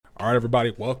All right,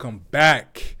 everybody, welcome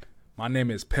back. My name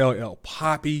is Pale L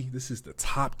Poppy. This is the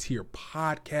Top Tier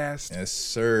Podcast. Yes,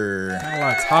 sir. Got a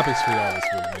lot of topics for y'all this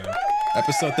week, man.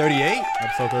 Episode 38?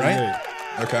 Episode 38. Right?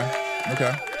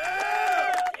 Okay.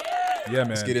 Yeah, man.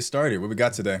 Let's get it started. What we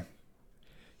got today?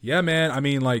 Yeah, man. I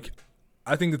mean,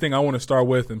 I think the thing I want to start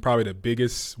with, and probably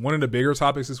one of the bigger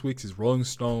topics this week, is Rolling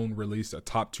Stone released a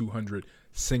top 200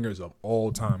 singers of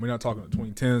all time. We're not talking about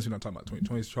 2010s. We're not talking about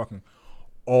 2020s. We're talking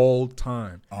all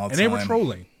time. And they were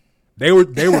trolling. They were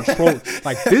trolling.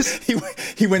 Like this. he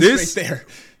went straight there.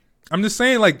 I'm just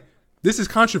saying, this is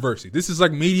controversy. This is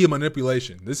like media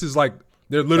manipulation. This is like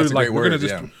they're literally like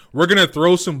we're gonna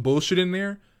throw some bullshit in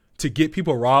there to get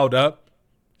people riled up,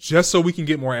 just so we can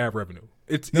get more ad revenue.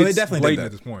 It's they definitely blatant did that.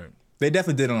 At this point. They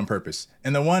definitely did it on purpose.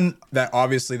 And the one that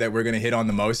obviously that we're gonna hit on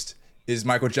the most is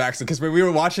Michael Jackson, because when we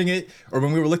were watching it or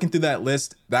when we were looking through that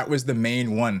list, that was the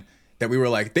main one that we were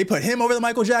like, they put him over the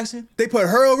Michael Jackson. They put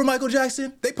her over Michael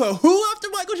Jackson. They put who after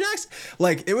Michael Jackson?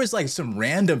 Like, it was like some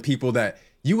random people that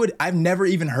I've never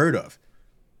even heard of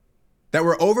that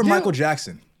were over Michael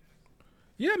Jackson.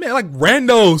 Yeah, man, like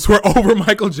randos were over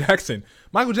Michael Jackson.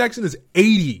 Michael Jackson is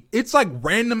 80. It's like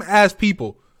random ass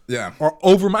people. Yeah. Are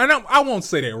over I won't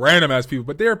say they're random ass people,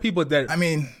 but there are people that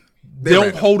they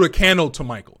don't hold a candle to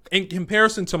Michael. In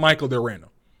comparison to Michael, they're random.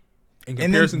 In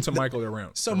comparison to Michael, they're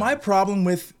random. So my problem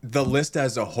with the list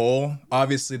as a whole,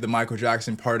 obviously the Michael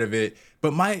Jackson part of it,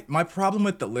 but my problem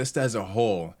with the list as a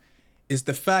whole is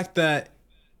the fact that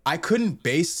I couldn't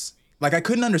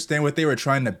understand what they were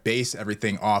trying to base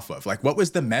everything off of. Like, what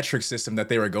was the metric system that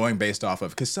they were going based off of?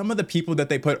 Because some of the people that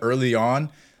they put early on,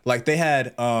 like they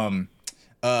had Paul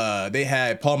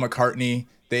McCartney,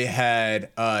 they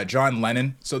had John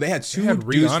Lennon, so they had two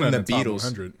dudes from the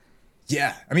Beatles.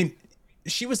 Yeah, I mean,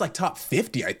 she was like top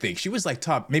 50, I think. She was like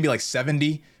top maybe like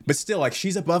 70, but still, like,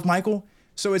 she's above Michael.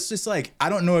 So it's just like, I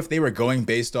don't know if they were going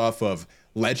based off of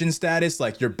legend status,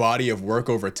 like your body of work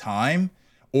over time,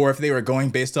 or if they were going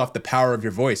based off the power of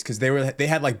your voice, because they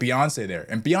had like Beyonce there,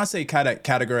 and Beyonce kind of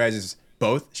categorizes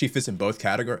both. She fits in both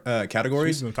categories.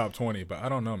 She's in the top 20, but I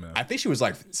don't know, man. I think she was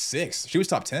like 6. She was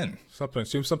top 10.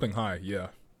 She was something high, yeah.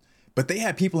 But they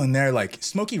had people in there like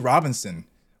Smokey Robinson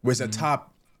was a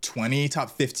top 20,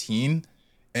 top 15.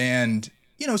 And,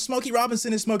 you know, Smokey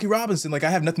Robinson is Smokey Robinson. Like, I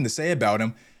have nothing to say about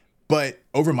him. But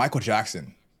over Michael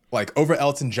Jackson, like over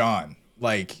Elton John,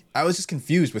 like, I was just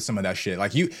confused with some of that shit.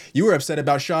 Like, you were upset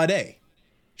about Sade.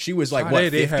 She was like,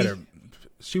 what, 50?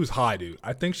 She was high, dude.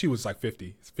 I think she was like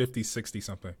 50, 60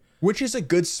 something. Which is a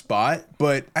good spot,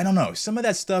 but I don't know. Some of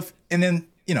that stuff, and then,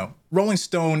 you know, Rolling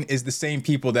Stone is the same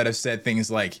people that have said things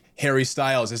like Harry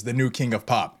Styles is the new king of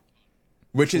pop,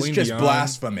 which is just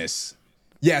blasphemous.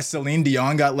 Yeah, Celine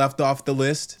Dion got left off the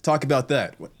list. Talk about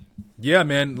that. Yeah,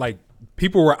 man. Like,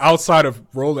 people were outside of a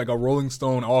Rolling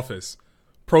Stone office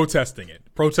protesting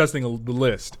the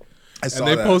list. I saw and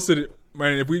they that. Posted it.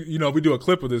 Man, if we do a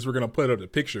clip of this, we're gonna put up the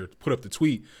picture, put up the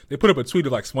tweet. They put up a tweet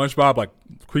of like SpongeBob like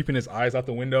creeping his eyes out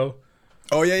the window.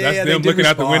 Oh yeah. That's them looking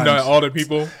out the window at all the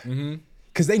people.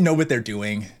 Because they know what they're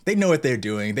doing. They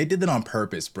did that on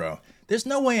purpose, bro. There's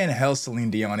no way in hell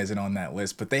Celine Dion isn't on that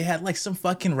list, but they had like some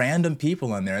fucking random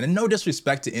people on there. And no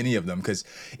disrespect to any of them, because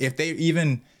if they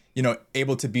even, you know,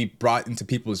 able to be brought into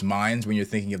people's minds when you're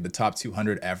thinking of the top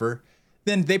 200 ever,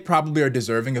 then they probably are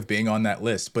deserving of being on that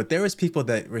list. But there was people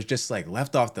that were just like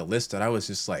left off the list that I was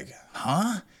just like,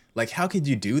 huh? Like, how could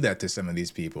you do that to some of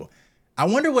these people? I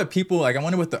wonder what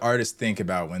the artists think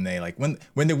about when they like, when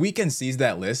The Weeknd sees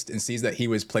that list and sees that he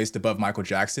was placed above Michael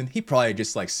Jackson, he probably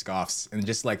just like scoffs and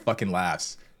just like fucking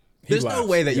laughs. There's no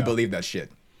way that you believe that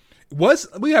shit.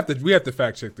 We have to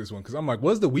fact check this one, because I'm like,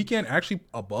 was The Weeknd actually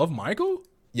above Michael?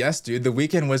 Yes, dude. The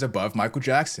Weeknd was above Michael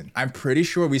Jackson. I'm pretty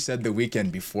sure we said The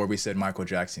Weeknd before we said Michael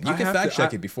Jackson. You can fact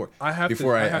check it before I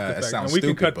sound stupid. We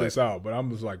can cut this out, but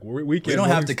I'm just like, we don't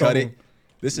have to cut it.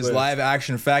 This is live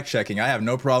action fact checking. I have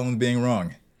no problem with being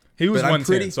wrong. He was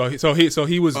 110, so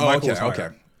he was Michael's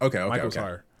higher. Okay. Michael's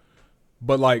higher.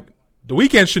 But like, The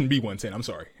Weeknd shouldn't be 110. I'm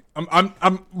sorry.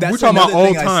 We're talking about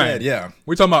all time. Yeah,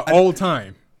 we're talking about all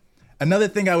time. Another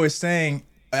thing I was saying,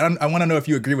 I want to know if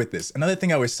you agree with this. Another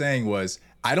thing I was saying was,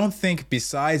 I don't think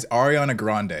besides Ariana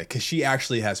Grande, because she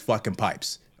actually has fucking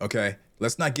pipes. Okay,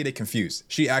 let's not get it confused.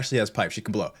 She actually has pipes. She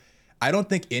can blow. I don't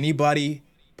think anybody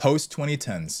post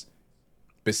 2010s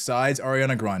besides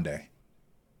Ariana Grande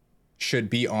should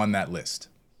be on that list.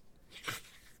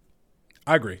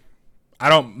 I agree. I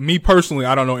don't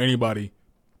know anybody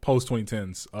post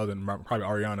 2010s other than probably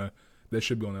Ariana that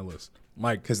should be on that list.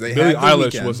 Like, because Billie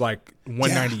Eilish was like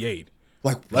 198. Yeah.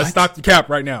 Like, let's stop the cap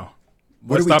right now.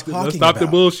 Let's stop the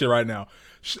bullshit right now.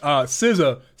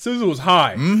 SZA was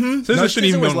high. Mm-hmm. SZA shouldn't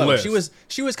even be on the list.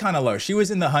 She was kind of low. She was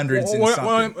in the hundreds.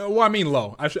 I mean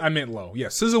low. I meant low. Yeah,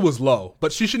 SZA was low,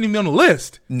 but she shouldn't even be on the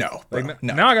list. No, bro,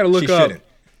 no. Now I gotta look up. Shouldn't.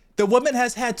 The woman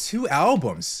has had 2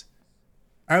 albums.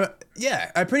 I'm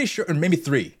pretty sure, or maybe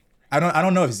 3. I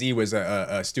don't know if Z was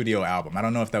a studio album. I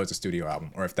don't know if that was a studio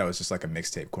album or if that was just like a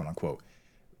mixtape, quote unquote.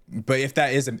 But if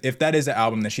that is an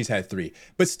album, then she's had 3.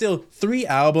 But still, 3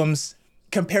 albums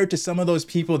compared to some of those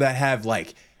people that have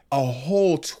like a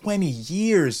whole 20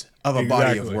 years of a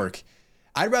body of work.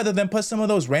 I'd rather than put some of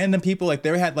those random people, like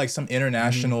they had like some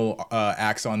international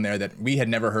acts on there that we had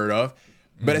never heard of.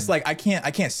 But it's like I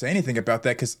can't say anything about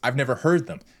that because I've never heard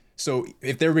them. So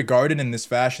if they're regarded in this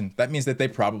fashion, that means that they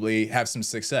probably have some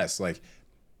success. Like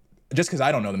just because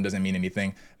I don't know them doesn't mean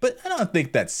anything. But I don't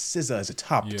think that SZA is a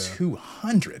top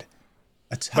 200.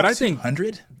 A top 200? But I think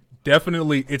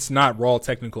definitely it's not raw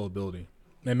technical ability.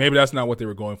 And maybe that's not what they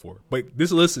were going for. But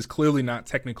this list is clearly not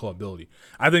technical ability.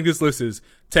 I think this list is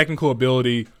technical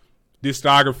ability,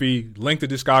 discography, length of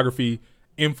discography,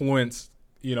 influence,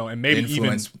 and maybe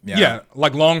influence,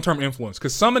 like long-term influence.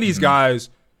 Because some of these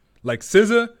guys, like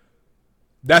SZA,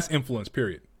 that's influence,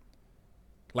 period.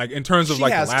 Like in terms of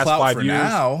like the last 5 years,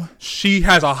 now. She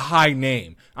has a high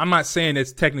name. I'm not saying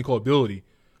it's technical ability,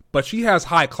 but she has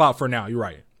high clout for now. You're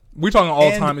right. We're talking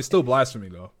all time. It's still blasphemy,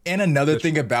 though. And another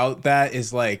thing about that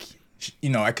is like,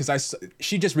 because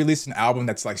she just released an album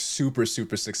that's like super,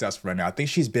 super successful right now. I think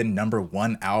she's been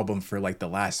 #1 album for like the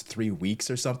last 3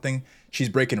 weeks or something. She's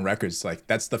breaking records. Like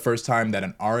that's the first time that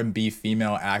an R&B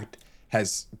female act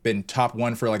has been top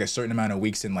 1 for like a certain amount of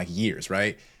weeks in like years,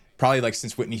 right? Probably like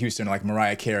since Whitney Houston, or like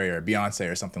Mariah Carey or Beyonce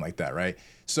or something like that, right?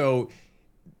 So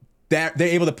they're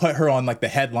able to put her on like the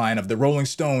headline of the Rolling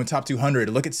Stone Top 200.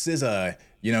 Look at SZA.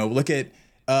 Look at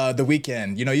The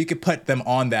Weeknd. You could put them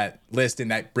on that list,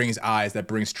 and that brings eyes, that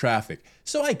brings traffic.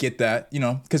 So I get that,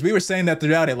 because we were saying that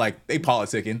throughout it, like they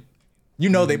politicking. They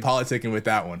politicking with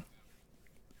that one.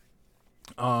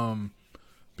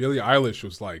 Billie Eilish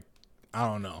was like, I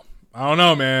don't know,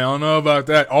 man. I don't know about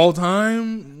that. All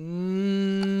time.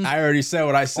 I already said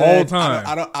what I said. All time.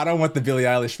 I don't want the Billie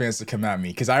Eilish fans to come at me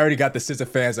because I already got the SZA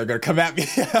fans that are gonna come at me.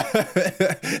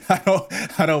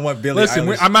 I don't want Billie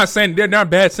Eilish. I'm not saying they're not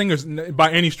bad singers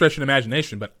by any stretch of the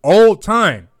imagination, but all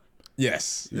time.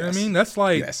 Yes. You know what I mean? That's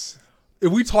like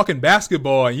if we talking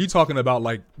basketball and you talking about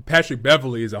like Patrick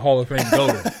Beverly is a Hall of Fame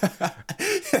builder.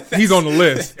 He's on the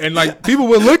list, and like people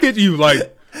would look at you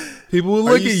like. People will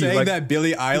look at you. Are you saying like, that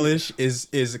Billie Eilish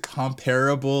is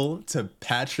comparable to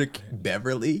Patrick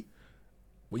Beverly?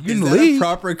 Well, you in the league. A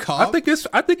proper comp? I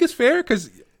think it's fair because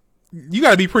you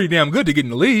got to be pretty damn good to get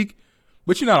in the league,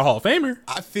 but you're not a Hall of Famer.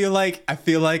 I feel like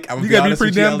you got to be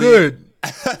pretty damn good. I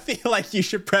feel like you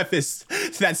should preface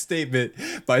that statement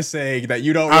by saying that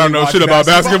you don't. Really I don't know shit about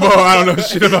basketball. I don't know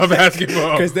shit about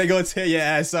basketball because they're gonna tear your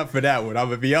ass up for that one. I'm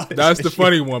gonna be honest. That's the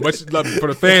funny one. But for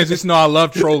the fans, just know I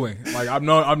love trolling. Like I've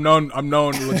known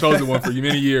the chosen one for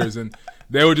many years, and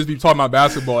they would just be talking about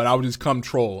basketball, and I would just come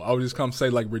troll. I would just come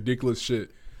say like ridiculous shit.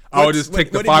 I would just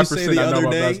take the 5% I know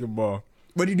about basketball.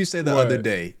 What did you say the other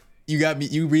day? You got me.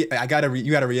 You got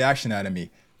a reaction out of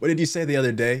me. What did you say the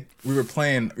other day? We were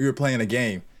playing a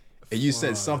game, and you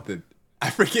said something.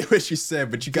 I forget what you said,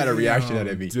 but you got a reaction out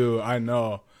of me. Dude, I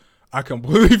know. I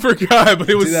completely forgot, but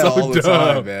it was so dumb. Do that all the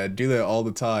time, man. Do that all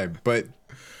the time. But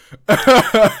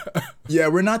yeah,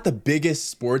 we're not the biggest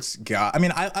sports guy. I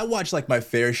mean, I watch like my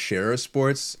fair share of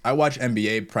sports. I watch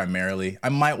NBA primarily. I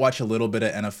might watch a little bit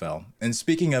of NFL. And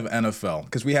speaking of NFL,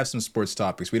 because we have some sports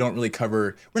topics, we don't really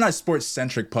cover. We're not a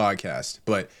sports-centric podcast,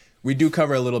 but we do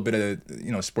cover a little bit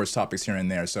of sports topics here and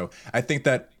there. So I think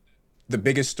that the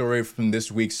biggest story from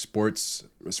this week's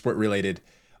sport related,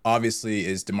 obviously,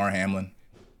 is Damar Hamlin.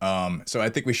 So I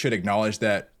think we should acknowledge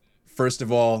that. First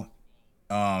of all,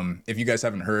 if you guys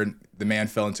haven't heard, the man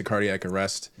fell into cardiac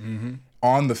arrest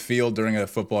on the field during a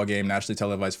football game, nationally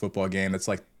televised football game. That's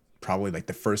like probably like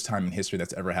the first time in history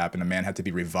that's ever happened. A man had to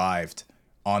be revived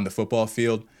on the football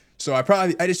field. So I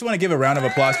just want to give a round of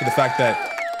applause for the fact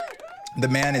that the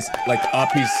man is like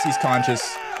up, he's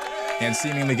conscious and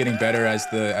seemingly getting better as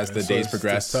the days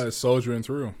progress. Soldiering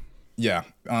through. Yeah,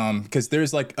 because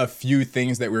there's like a few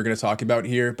things that we're going to talk about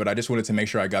here, but I just wanted to make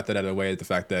sure I got that out of the way. The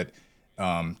fact that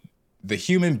the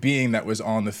human being that was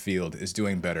on the field is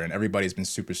doing better, and everybody's been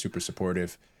super, super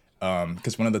supportive.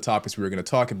 Because one of the topics we were going to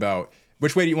talk about,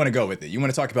 which way do you want to go with it? You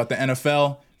want to talk about the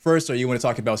NFL first, or you want to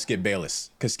talk about Skip Bayless?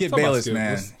 Because Skip Bayless,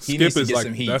 man, he needs to get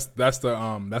some heat. That's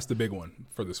the big one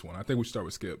for this one. I think we should start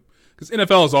with Skip because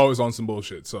NFL is always on some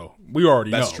bullshit, so we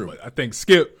already know. That's true. But I think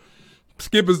Skip,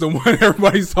 Skip is the one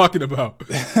everybody's talking about.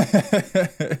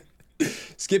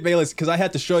 Skip Bayless, because I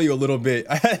had to show you a little bit.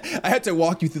 I had to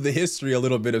walk you through the history a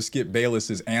little bit of Skip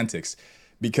Bayless's antics,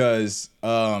 because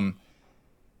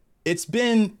it's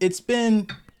been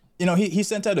he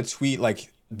sent out a tweet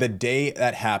like the day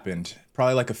that happened,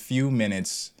 probably like a few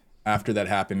minutes after that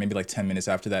happened, maybe like 10 minutes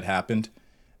after that happened.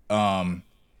 And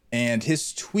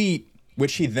his tweet,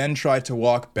 which he then tried to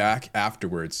walk back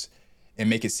afterwards and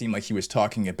make it seem like he was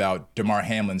talking about Damar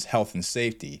Hamlin's health and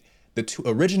safety. The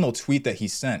original tweet that he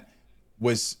sent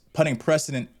was putting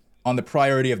precedent on the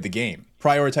priority of the game,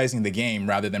 prioritizing the game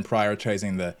rather than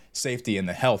prioritizing the safety and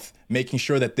the health, making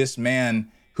sure that this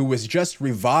man who was just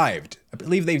revived, I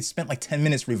believe they spent like 10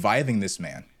 minutes reviving this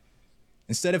man.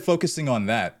 Instead of focusing on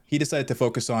that, he decided to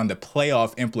focus on the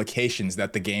playoff implications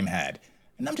that the game had.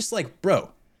 And I'm just like,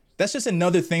 bro, that's just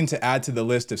another thing to add to the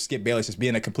list of Skip Bayless just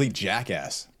being a complete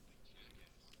jackass.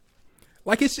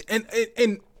 Like it's and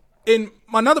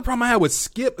another problem I had with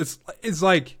Skip is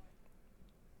like,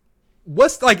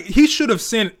 what's like he should have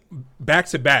sent back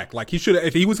to back. Like he should have,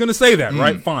 if he was going to say that,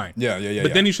 right? Fine. Yeah.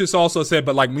 But then he should have also said,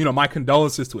 but like, my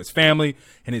condolences to his family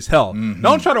and his health.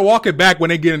 Don't try to walk it back when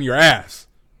they get in your ass,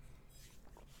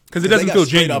 because it doesn't feel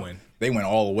genuine. They went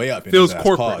all the way up. It feels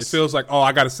corporate. It feels like, oh,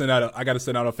 I got to send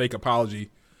out a fake apology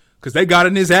because they got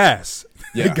in his ass.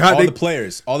 Yeah, all the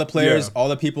players, all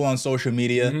the people on social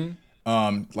media.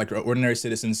 Like ordinary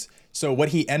citizens. So what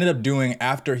he ended up doing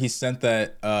after he sent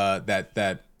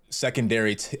that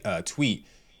secondary tweet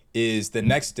is the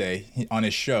next day on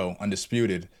his show,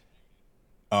 Undisputed,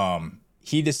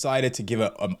 he decided to give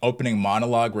an opening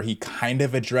monologue where he kind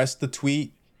of addressed the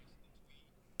tweet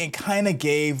and kind of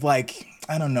gave like,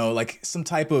 I don't know, like some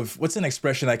type of, what's an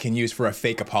expression I can use for a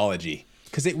fake apology?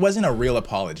 Because it wasn't a real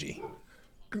apology.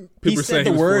 People saying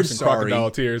the word crocodile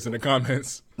tears in the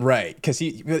comments. Right, because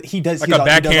he does like a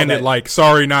backhanded, like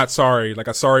sorry not sorry, like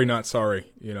a sorry not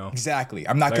sorry. Exactly.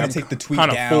 I'm not gonna take the tweet down.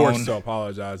 Kind of forced to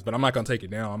apologize, but I'm not gonna take it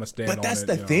down. I'm gonna stand on it. But that's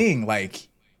the thing, like,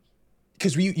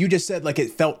 because you just said like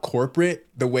it felt corporate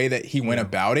the way that he went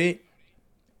about it,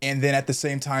 and then at the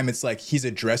same time it's like he's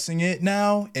addressing it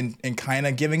now and kind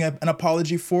of giving an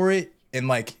apology for it and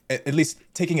like at least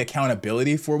taking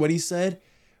accountability for what he said,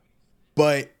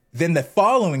 but. Then the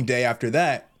following day after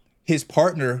that, his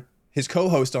partner, his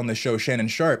co-host on the show, Shannon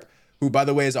Sharpe, who, by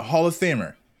the way, is a Hall of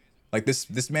Famer. Like,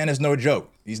 this man is no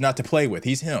joke. He's not to play with.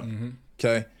 He's him,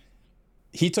 okay?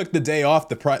 He took the day off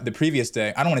the previous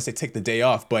day. I don't want to say take the day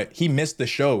off, but he missed the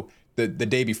show the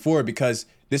day before because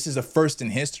this is a first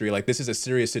in history. Like, this is a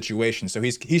serious situation. So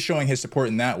he's showing his support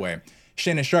in that way.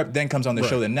 Shannon Sharpe then comes on the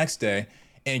show the next day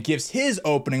and gives his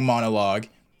opening monologue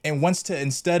and wants to,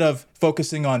 instead of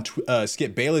focusing on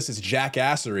Skip Bayless's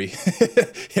jackassery,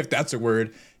 if that's a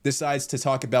word, decides to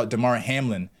talk about Damar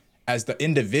Hamlin as the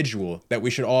individual that we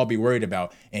should all be worried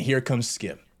about. And here comes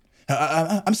Skip.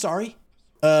 I'm sorry.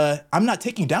 I'm not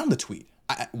taking down the tweet.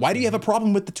 Why do you have a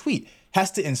problem with the tweet? Has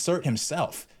to insert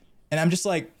himself. And I'm just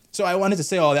like, so I wanted to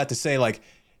say all that to say, like,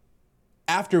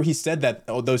 after he said that,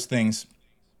 those things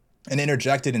and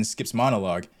interjected in Skip's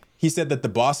monologue, he said that the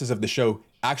bosses of the show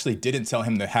actually didn't tell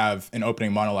him to have an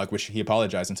opening monologue, which he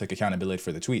apologized and took accountability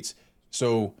for the tweets.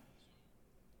 So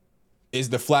is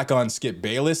the flack on Skip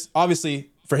Bayless? Obviously,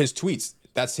 for his tweets,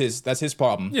 that's his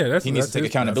problem. Yeah, he needs to take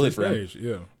accountability for it.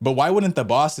 Yeah. But why wouldn't the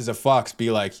bosses of Fox be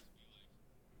like,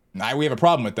 nah, we have a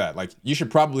problem with that. Like, you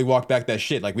should probably walk back that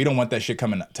shit. Like, we don't want that shit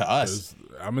coming to us.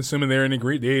 I'm assuming they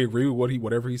agree with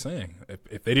whatever he's saying.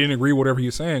 If they didn't agree with whatever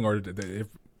he's saying, or if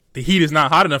the heat is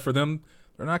not hot enough for them,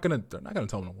 they're not gonna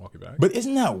tell him to walk it back. But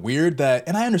isn't that weird that?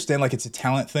 And I understand like it's a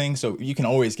talent thing, so you can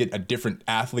always get a different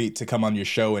athlete to come on your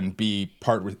show and be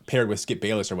paired with Skip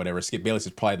Bayless or whatever. Skip Bayless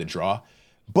is probably the draw.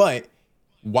 But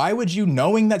why would you,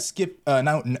 knowing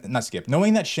that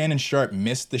knowing that Shannon Sharpe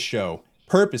missed the show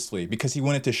purposely because he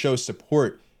wanted to show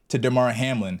support to Damar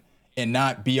Hamlin and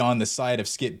not be on the side of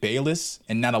Skip Bayless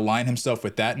and not align himself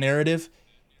with that narrative?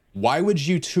 Why would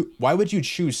you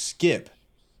choose Skip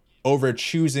over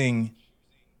choosing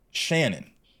Shannon?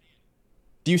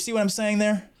 Do you see what I'm saying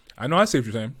there? I know. I see what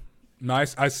you're saying. No,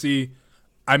 I see.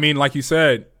 I mean, like you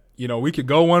said, we could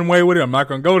go one way with it. I'm not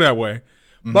going to go that way.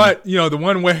 Mm-hmm. But, the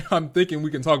one way I'm thinking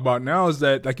we can talk about now is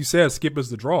that, like you said, Skip is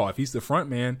the draw. If he's the front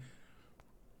man,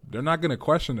 they're not going to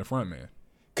question the front man.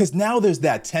 Because now there's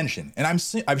that tension. And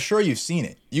I'm sure you've seen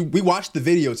it. We watched the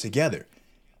video together.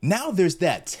 Now there's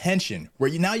that tension where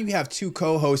now you have two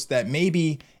co-hosts that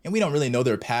maybe, and we don't really know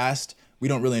their past. We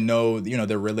don't really know,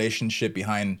 their relationship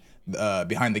behind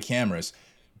the cameras.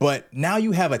 But now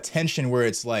you have a tension where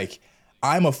it's like,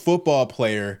 I'm a football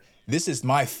player. This is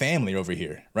my family over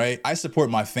here, right? I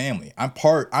support my family. I'm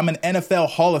an NFL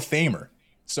Hall of Famer.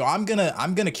 So I'm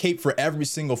gonna cape for every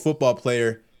single football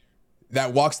player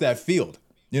that walks that field.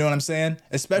 You know what I'm saying?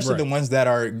 Especially the ones that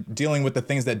are dealing with the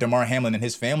things that Damar Hamlin and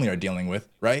his family are dealing with,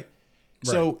 right?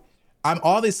 So I'm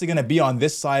obviously gonna be on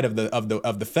this side of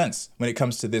the fence when it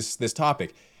comes to this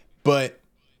topic. But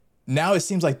now it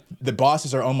seems like the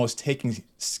bosses are almost taking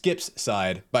Skip's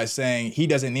side by saying he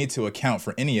doesn't need to account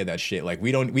for any of that shit. Like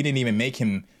we didn't even make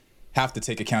him have to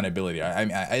take accountability. I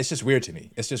mean, it's just weird to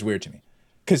me. It's just weird to me.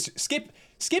 Because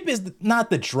Skip is not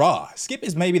the draw. Skip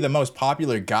is maybe the most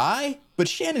popular guy, but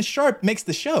Shannon Sharpe makes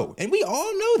the show. And we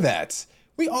all know that.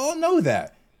 We all know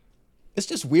that. It's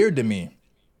just weird to me.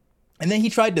 And then he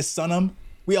tried to sun him.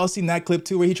 We all seen that clip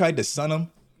too where he tried to sun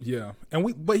him. Yeah. And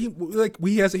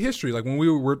he has a history. Like when we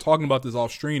were talking about this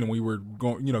off stream and we were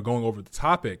going over the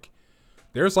topic,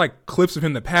 there's like clips of him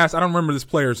in the past. I don't remember this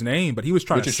player's name, but he was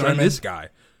trying to sun this guy.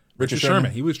 Richard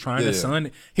Sherman. He was trying to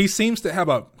sun. He seems to have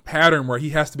a pattern where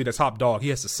he has to be the top dog. He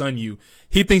has to sun you.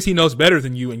 He thinks he knows better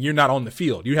than you, and you're not on the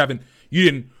field. You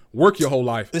didn't work your whole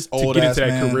life to get into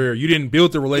that career. You didn't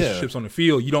build the relationships on the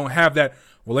field. You don't have that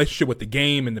relationship with the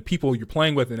game and the people you're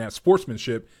playing with and that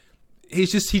sportsmanship. He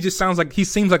just sounds like he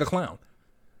seems like a clown.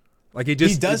 Like he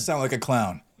does sound like a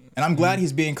clown, and I'm glad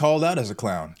he's being called out as a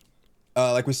clown.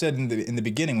 Like we said in the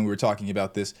beginning when we were talking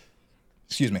about this.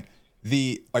 Excuse me.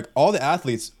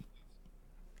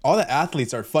 All the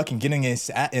athletes are fucking getting in his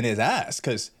ass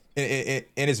because it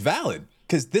is valid.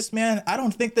 Because this man, I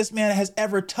don't think this man has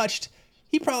ever touched.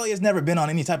 He probably has never been on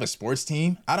any type of sports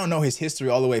team. I don't know his history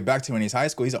all the way back to when he's high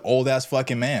school. He's an old ass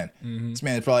fucking man. Mm-hmm. This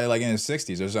man is probably like in his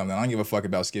 60s or something. I don't give a fuck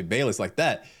about Skip Bayless like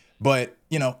that. But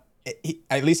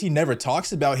at least he never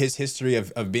talks about his history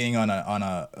of being on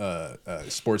a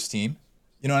sports team.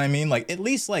 You know what I mean? Like at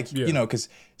least because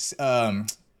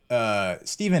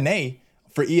Stephen A.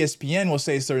 for ESPN will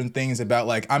say certain things about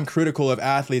like I'm critical of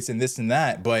athletes and this and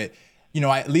that, but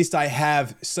at least I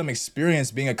have some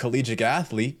experience being a collegiate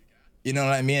athlete. You know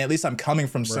what I mean? At least I'm coming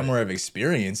from somewhere of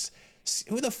experience.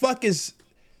 Who the fuck is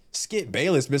Skip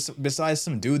Bayless besides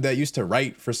some dude that used to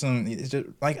write for some?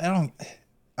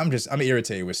 I'm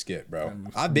irritated with Skip, bro.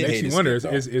 I've been hating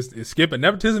Skip. Is Skip a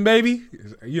nepretism baby?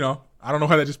 I don't know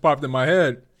how that just popped in my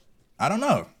head. I don't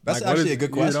know. That's actually a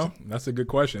good question. That's a good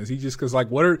question. Is he just because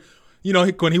what are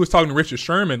when he was talking to Richard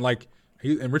Sherman,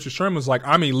 and Richard Sherman was like,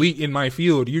 I'm elite in my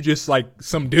field. You're just like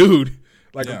some dude.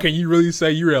 Can you really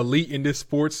say you're elite in this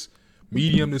sports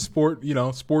medium, this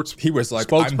sports? He was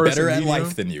like, I'm better at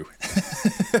life than you.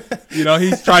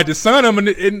 He tried to sun him,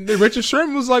 and Richard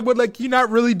Sherman was like, "What? You're not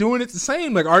really doing it the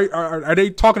same. Like, are they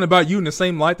talking about you in the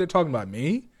same light they're talking about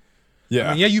me?"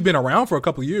 Yeah, you've been around for a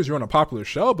couple of years. You're on a popular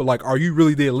show, but are you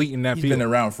really the elite in that field? He's been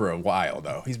around for a while,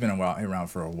 though. He's been around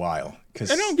for a while. And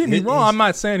don't get me wrong, I'm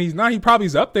not saying he's not. He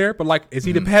probably's up there, but is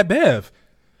he the Pat Bev?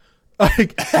 You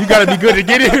got to be good to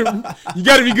get in. You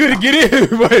got to be good to get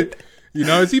in, but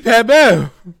is he Pat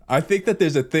Bev? I think that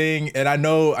there's a thing, and I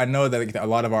know that a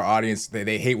lot of our audience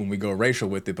they hate when we go racial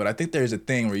with it, but I think there's a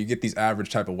thing where you get these average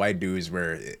type of white dudes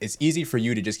where it's easy for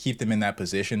you to just keep them in that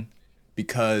position.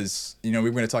 Because, we're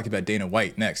going to talk about Dana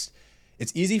White next.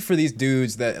 It's easy for these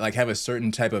dudes that have a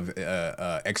certain type of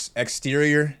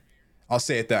exterior. I'll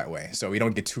say it that way so we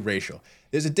don't get too racial.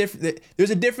 There's a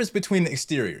difference between the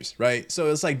exteriors, right?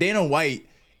 So it's like Dana White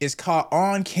is caught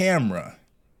on camera,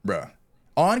 bruh.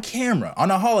 On camera, on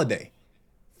a holiday,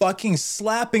 fucking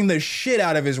slapping the shit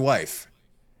out of his wife.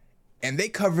 And they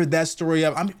covered that story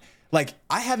up.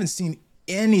 I haven't seen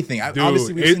anything.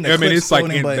 Obviously, we've seen the clips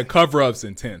floating, the cover-up's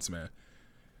intense, man.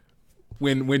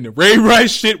 When the Ray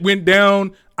Rice shit went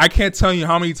down, I can't tell you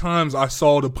how many times I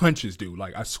saw the punches, dude.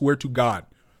 I swear to God.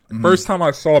 First time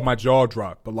I saw it, my jaw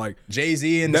dropped. But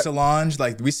Jay-Z and Solange,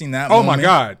 we seen that Oh moment. My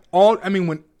God.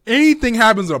 When anything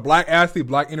happens to a black athlete,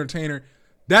 black entertainer,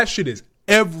 that shit is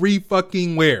every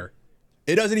fucking where.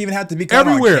 It doesn't even have to be caught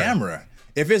on camera.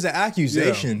 If there's an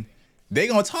accusation, they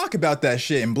gonna talk about that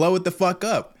shit and blow it the fuck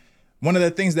up. One of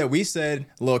the things that we said,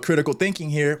 a little critical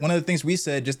thinking here, one of the things we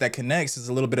said just that connects is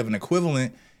a little bit of an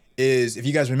equivalent is, if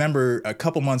you guys remember a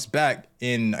couple months back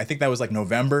in, I think that was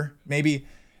November, maybe,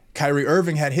 Kyrie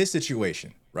Irving had his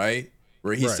situation, right?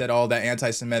 Where he said all that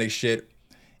anti-Semitic shit.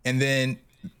 And then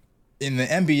in the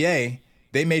NBA,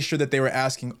 they made sure that they were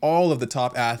asking all of the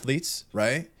top athletes,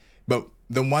 right? But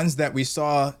the ones that we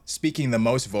saw speaking the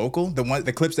most vocal,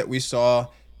 the clips that we saw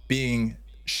being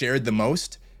shared the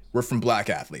most were from black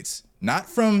athletes. Not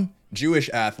from Jewish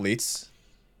athletes,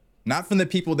 not from the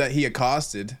people that he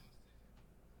accosted,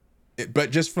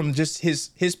 but just from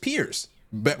his peers.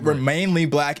 But we're mainly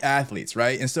black athletes,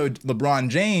 right? And so LeBron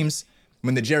James,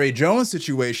 when the Jerry Jones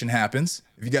situation happens,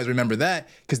 if you guys remember that,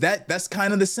 because that's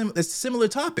kind of the similar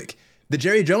topic. The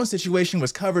Jerry Jones situation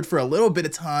was covered for a little bit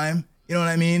of time. You know what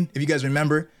I mean? If you guys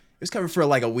remember, it was covered for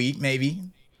like a week, maybe.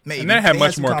 And that had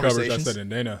much more coverage, I said, than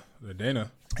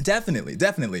Dana.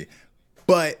 Definitely.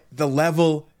 But the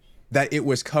level that it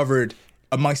was covered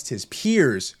amongst his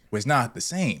peers was not the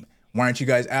same. Why aren't you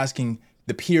guys asking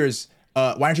the peers?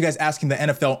 Why aren't you guys asking the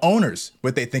NFL owners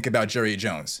what they think about Jerry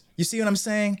Jones? You see what I'm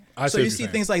saying? So you see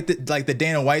things like the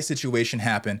Dana White situation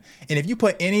happen. And if you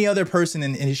put any other person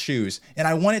in his shoes, and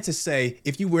I wanted to say,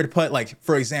 if you were to put, like,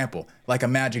 for example, like a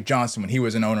Magic Johnson when he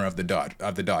was an owner of the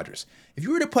Dodgers, if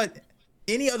you were to put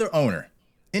any other owner,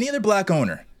 any other black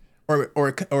owner,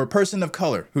 or a person of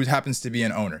color who happens to be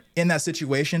an owner in that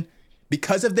situation,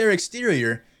 because of their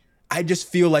exterior, I just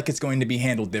feel like it's going to be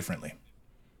handled differently.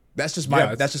 That's just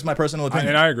my personal opinion.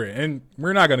 And I agree. And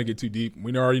we're not going to get too deep.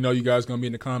 We already know you guys going to be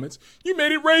in the comments. You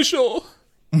made it racial.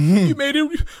 You made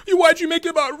it. Why'd you make it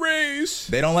about race?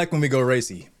 They don't like when we go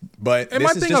racy. But and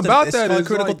my thing about that is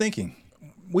critical thinking.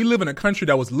 We live in a country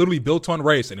that was literally built on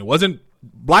race, and it wasn't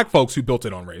black folks who built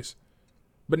it on race.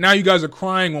 But now you guys are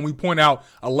crying when we point out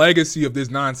a legacy of this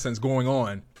nonsense going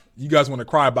on. You guys want to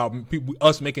cry about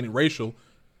us making it racial,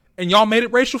 and y'all made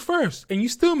it racial first, and you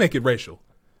still make it racial.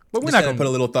 But we're not gonna put a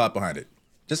little thought behind it.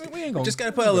 Just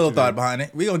gotta put a little thought behind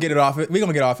it. We're gonna get it off it. We're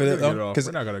gonna get off it.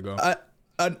 We're not gonna go.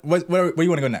 Where do you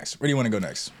want to go next? Where do you want to go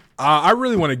next? I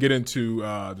really want to get into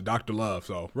the Dr. Love,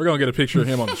 so we're gonna get a picture of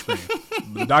him on the screen.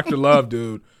 The Dr. Love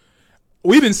dude.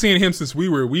 We've been seeing him since we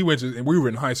were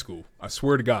in high school. I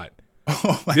swear to God.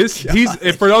 Oh my God.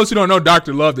 He's for those who don't know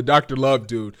Dr. Love, the Dr. Love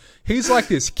dude, he's like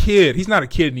this kid. He's not a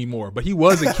kid anymore, but he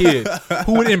was a kid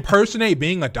who would impersonate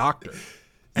being a doctor.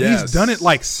 And he's done it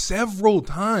like several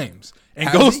times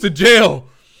and goes to jail.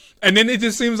 And then it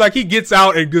just seems like he gets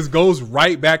out and just goes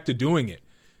right back to doing it.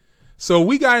 So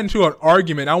we got into an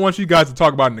argument. I want you guys to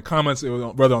talk about it in the comments,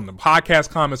 whether on the podcast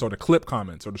comments or the clip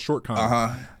comments or the short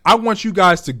comments. I want you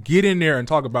guys to get in there and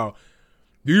talk about,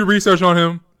 do your research on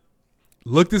him,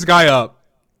 look this guy up,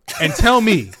 and tell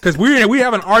me. Because we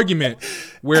have an argument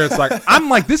where it's like, I'm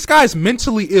like, this guy's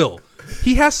mentally ill.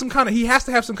 He has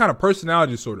to have some kind of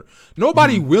personality disorder.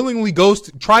 Nobody willingly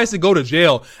tries to go to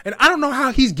jail, and I don't know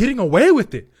how he's getting away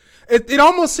with it. It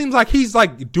almost seems like he's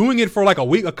like doing it for like a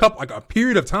week, a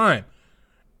period of time,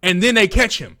 and then they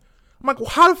catch him. I'm like, well,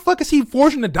 how the fuck is he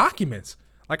forging the documents?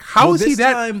 Like, how is he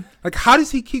that? Time, like, how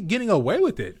does he keep getting away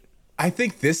with it? I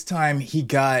think this time he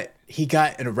got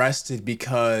arrested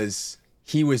because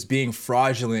he was being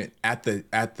fraudulent at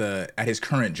his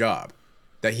current job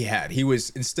that he had. He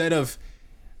was,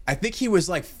 I think he was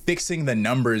like fixing the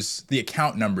numbers, the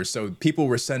account numbers. So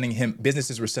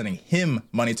businesses were sending him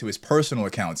money to his personal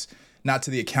accounts, not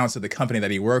to the accounts of the company that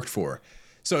he worked for.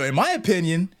 So in my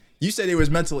opinion, you said it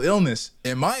was mental illness.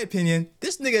 In my opinion,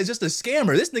 this nigga is just a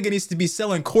scammer. This nigga needs to be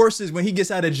selling courses when he gets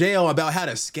out of jail about how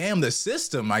to scam the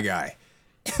system, my guy.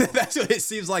 That's what it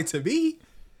seems like to me.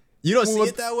 You don't see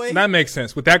it that way? That makes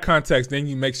sense. With that context, then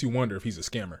it makes you wonder if he's a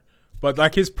scammer. But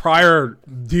like his prior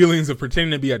dealings of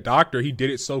pretending to be a doctor, he did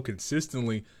it so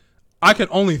consistently. I can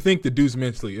only think the dude's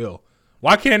mentally ill.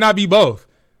 Why can't it not be both?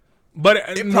 But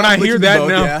when I hear that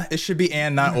now, yeah, it should be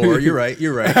and not or. You're right.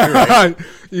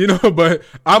 But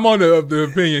I'm on the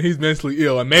opinion he's mentally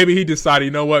ill, and maybe he decided,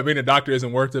 you know what, being a doctor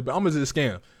isn't worth it. But I'm gonna just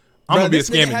scam. I'm gonna be a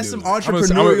scamming has dude. Some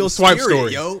entrepreneurial swipe spirit,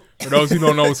 story. Yo. For those who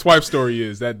don't know what swipe story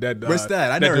is, that what's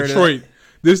that? I never Detroit. Heard of that.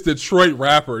 This Detroit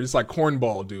rapper, it's like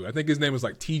cornball dude. I think his name was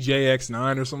like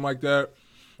TJX9 or something like that.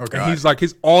 Okay. And he's like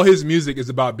all his music is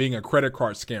about being a credit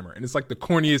card scammer, and it's like the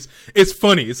corniest. It's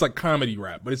funny. It's like comedy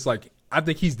rap, but it's like I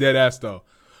think he's dead ass though.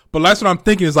 But that's what I'm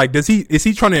thinking is like, is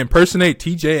he trying to impersonate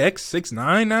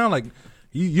TJX69 now? Like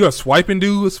you a swiping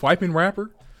dude, a swiping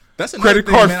rapper? That's a credit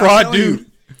card fraud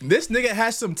dude. This nigga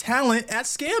has some talent at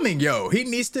scamming, yo. He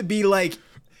needs to be like,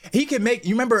 he can make.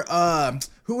 You remember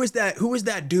who is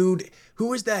that dude?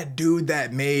 Who is that dude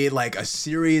that made like a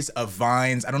series of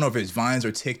Vines? I don't know if it was Vines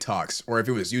or TikToks or if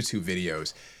it was YouTube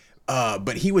videos.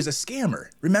 But he was a scammer.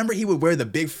 Remember, he would wear the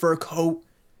big fur coat.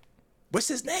 What's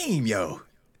his name, yo?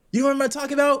 You know what I'm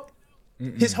talking about?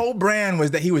 His whole brand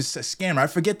was that he was a scammer. I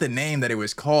forget the name that it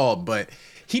was called, but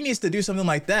he needs to do something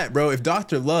like that, bro. If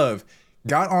Dr. Love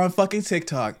got on fucking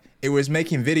TikTok, it was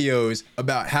making videos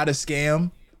about how to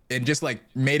scam and just like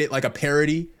made it like a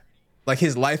parody. Like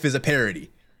his life is a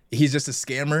parody. He's just a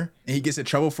scammer and he gets in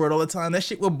trouble for it all the time. That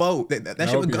shit will bow. That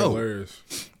shit would go.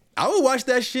 Hilarious. I would watch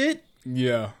that shit.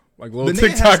 Yeah. Like little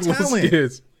TikTok little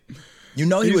skits. You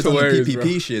know he was on the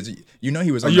PPP shit. You know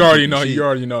he was on You already know he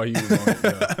was on it.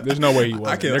 Yeah. There's no way he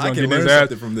wasn't. I can learn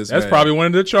something from this That's man. probably one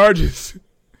of the charges.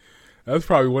 That's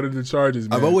probably one of the charges,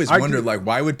 man. I've always wondered, like,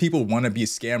 why would people want to be a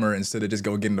scammer instead of just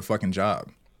go getting the fucking job?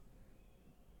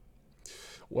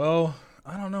 Well,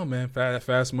 I don't know, man.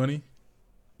 Fast money.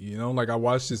 You know, like I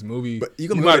watched this movie. But you're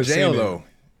going to go to jail, though.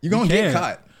 You're going to get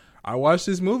caught. I watched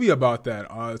this movie about that.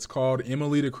 It's called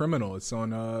Emily the Criminal. It's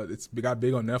on. It's got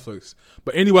big on Netflix.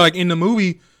 But anyway, like in the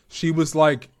movie, she was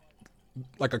like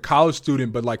a college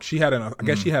student, but like she had I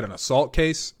guess she had an assault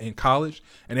case in college,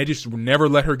 and they just never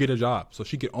let her get a job, so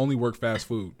she could only work fast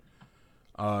food,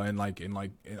 and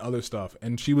other stuff.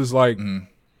 And she was like,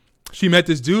 she met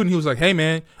this dude, and he was like, "Hey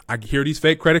man, I hear these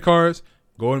fake credit cards.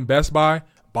 Go in Best Buy,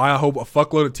 buy a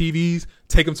fuckload of TVs,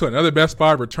 take them to another Best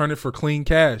Buy, return it for clean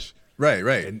cash." Right.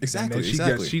 Exactly.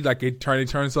 Exactly. She like it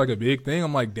turns into like a big thing.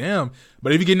 I'm like, damn.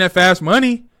 But if you're getting that fast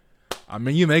money, I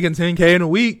mean, you're making $10K in a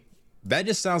week. That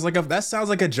just sounds like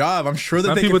a job. I'm sure that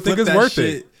Some they people can flip think it's that worth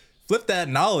shit. it. Flip that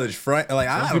knowledge, front. Like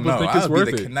I don't know. Think I it's would worth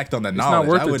be the it. connect on the It's knowledge.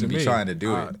 not worth I it wouldn't to be me. trying to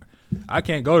do it. I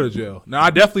can't go to jail. Now,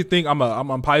 I definitely think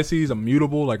I'm Pisces. I'm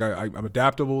mutable. Like I'm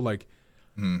adaptable. Like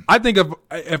I think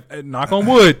if knock on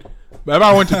wood, but if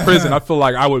I went to prison, I feel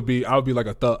like I would be like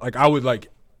a thug. Like I would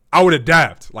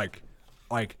adapt. Like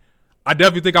I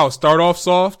definitely think I would start off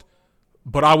soft,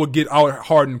 but I would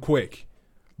harden quick.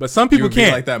 But some people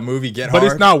can't. Like that movie Get Hard. But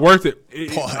it's not worth it.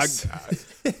 Pause.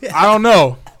 I don't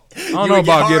know. I don't know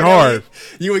about get hard.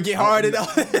 You would get hard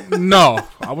No,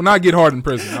 I will not get hard in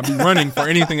prison. I'll be running for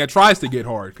anything that tries to get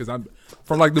hard because I'm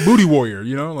from like the booty warrior,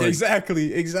 you know? Like,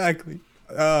 Exactly.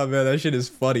 Oh man, that shit is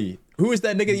funny. Who is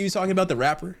that nigga that you was talking about? The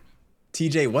rapper?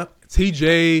 TJ what?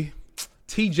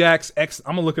 T-Jax X.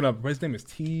 I'm gonna look it up. His name is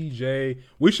TJ.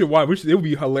 We should watch. It would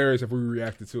be hilarious if we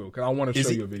reacted to it because I want to show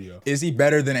you a video. Is he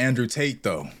better than Andrew Tate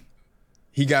though?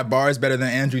 He got bars better than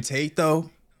Andrew Tate though.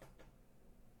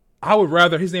 I would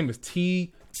rather. His name is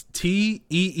T-E-E-J-A-X-Y.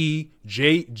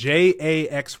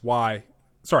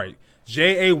 Sorry,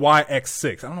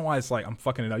 Jayx6. I don't know why it's like I'm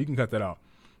fucking it up. You can cut that out.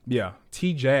 Yeah,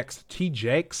 T-Jax.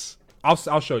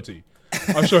 I'll show it to you.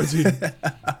 I'll show it to you.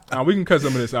 We can cut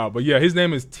some of this out. But yeah, his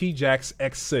name is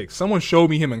T-Jax6. Someone showed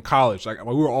me him in college. Like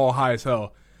we were all high as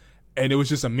hell. And it was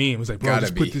just a meme. It was like, bro,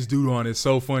 just put this dude on. It's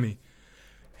so funny.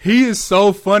 He is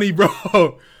so funny,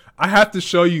 bro. I have to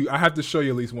show you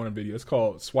at least one video. It's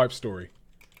called Swipe Story.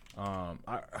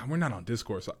 We're not on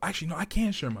Discord. So actually, no, I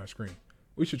can share my screen.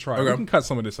 We should try. Okay. We can cut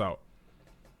some of this out.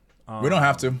 We don't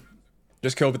have to.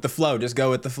 Just go with the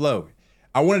flow.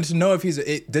 I wanted to know if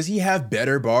does he have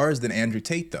better bars than Andrew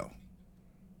Tate though?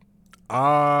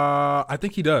 I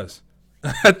think he does.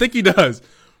 I think he does,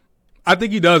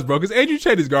 bro. Because Andrew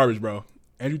Tate is garbage, bro.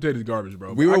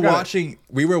 We were watching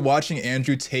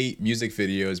Andrew Tate music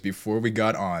videos before we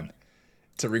got on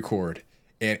to record,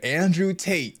 and Andrew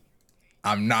Tate,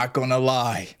 I'm not gonna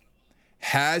lie,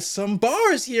 has some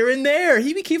bars here and there.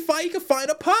 He can find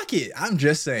a pocket. I'm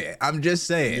just saying.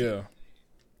 Yeah.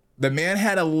 The man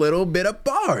had a little bit of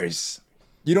bars.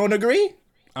 You don't agree?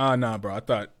 Nah, bro. I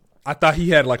thought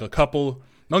he had like a couple.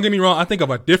 Don't get me wrong. I think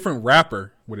of a different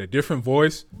rapper with a different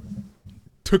voice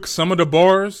took some of the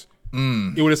bars.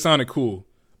 It would have sounded cool.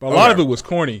 But a lot of it was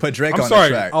corny. Put Drake on the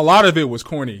track. A lot of it was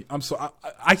corny. I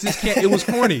just can't. It was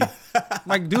corny.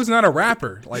 Like, dude's not a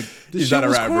rapper. Like, this shit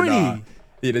was corny. Nah.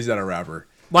 He's not a rapper.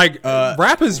 Like,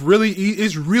 rap is really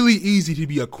really easy to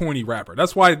be a corny rapper.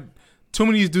 That's why too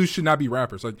many of these dudes should not be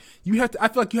rappers. Like, I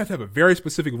feel like you have to have a very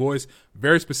specific voice,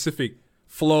 very specific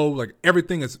flow. Like,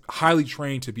 everything is highly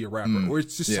trained to be a rapper, or it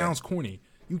just sounds corny.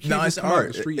 You can't just come out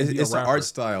the street and be a rapper. It's an art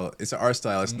style. It's an art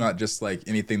style. It's not just like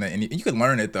anything that you can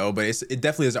learn it though, but it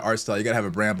definitely is an art style. You gotta have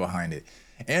a brand behind it.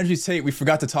 Andrew Tate, we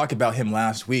forgot to talk about him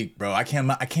last week, bro. I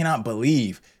cannot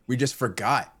believe we just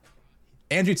forgot.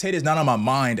 Andrew Tate is not on my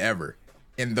mind ever.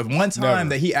 And the one time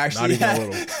that he actually had,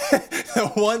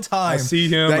 the one time I see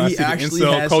him, that I he see the actually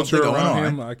incel has culture something going around on.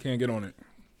 him. I can't get on it.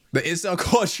 The incel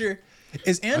culture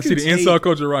is Andrew Tate. I see the incel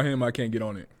culture around him. I can't get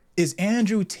on it. Is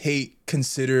Andrew Tate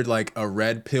considered like a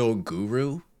red pill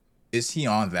guru? Is he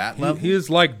on that level? He is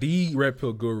like the red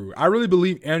pill guru. I really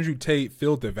believe Andrew Tate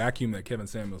filled the vacuum that Kevin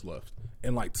Samuels left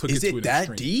and like took it to an extreme. Is it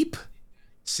that deep?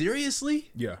 Seriously?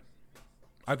 Yeah,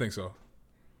 I think so.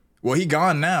 Well, he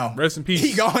gone now. Rest in peace.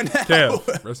 He gone now.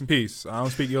 Kev, rest in peace. I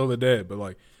don't speak ill of the dead, but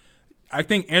like, I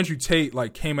think Andrew Tate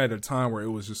like came at a time where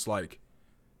it was just like,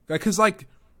 because like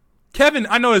Kevin,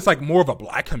 I know it's like more of a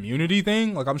black community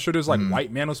thing. Like I'm sure there's like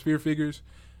white manosphere figures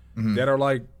that are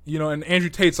like, you know, and Andrew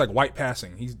Tate's like white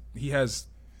passing. He has.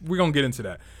 We're gonna get into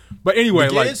that, but anyway,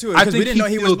 like I think we didn't know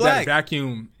he was black. That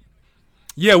vacuum.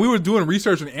 Yeah, we were doing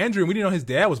research on Andrew, and we didn't know his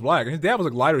dad was black. And his dad was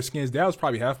like lighter skin. His dad was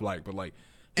probably half black, but like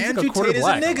Andrew like Tate is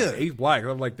black. A nigga. Like, he's black.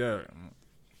 I'm like that.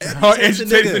 Andrew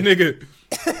Tate's a nigga.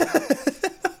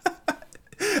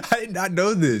 I did not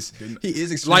know this. He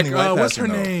is extremely white passing. What's her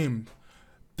name?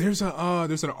 There's an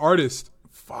artist.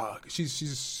 Fuck.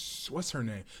 She's what's her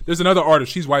name? There's another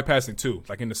artist. She's white passing too,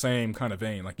 like in the same kind of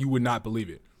vein. Like you would not believe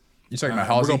it. You talking about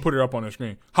Halsey? We're gonna put it up on the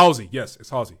screen. Halsey, yes, it's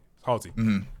Halsey. Halsey.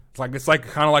 Mm-hmm. It's like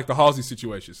kind of like the Halsey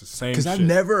situation. It's the same. Because I've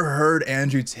never heard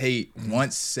Andrew Tate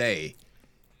once say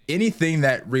anything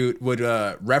that would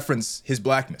reference his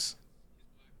blackness.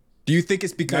 Do you think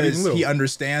it's because he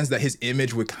understands that his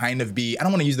image would kind of be, I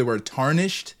don't want to use the word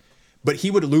tarnished, but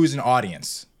he would lose an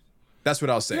audience? That's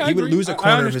what I'll say. Yeah, he would lose a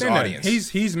corner of his audience.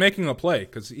 He's making a play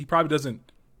because he probably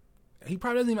doesn't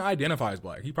even identify as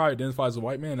black. He probably identifies as a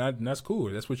white man, and that's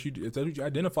cool. That's what you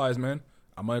identify as, man.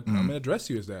 I'm gonna address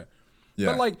you as that. Yeah.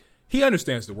 But like he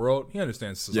understands the world. He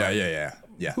understands society.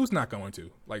 Yeah. Who's not going to?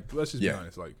 Like, let's just be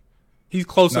honest. Like, he's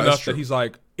close enough that he's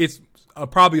like, it's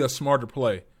probably a smarter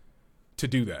play to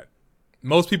do that.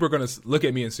 Most people are going to look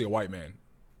at me and see a white man,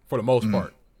 for the most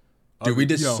part. Dude, we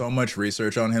did so much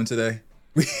research on him today.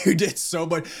 We did so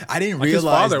much. I didn't realize his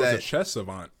father that was a chess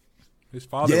savant. His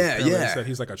father said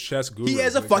he's like a chess guru. He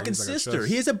has a fucking sister.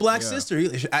 He has a black sister.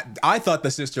 I thought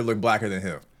the sister looked blacker than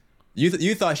him.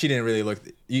 You thought she didn't really look.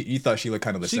 You thought she looked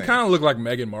kind of the same. She kind of looked like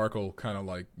Meghan Markle, kind of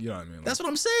like, you know what I mean. Like, that's what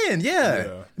I'm saying.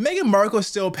 Yeah. Meghan Markle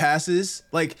still passes.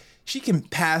 Like she can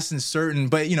pass in certain,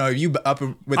 but you know, you up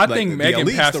with I think Meghan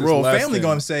the elites, passes the royal less family,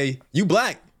 going to say you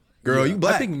black girl, you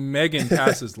black. I think Meghan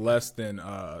passes less than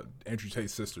Andrew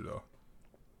Tate's sister, though.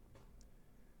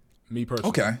 Me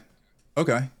personally.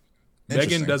 Okay.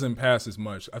 Meghan doesn't pass as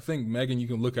much. I think Meghan, you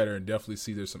can look at her and definitely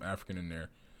see there's some African in there.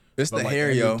 It's the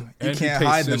hair, yo. You can't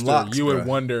hide them locks. You would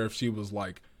wonder if she was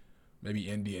like maybe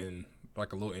Indian,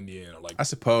 like a little Indian, or like I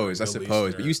suppose.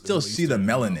 But you still see the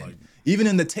melanin. Like, even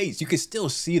in the Tates, you can still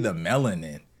see the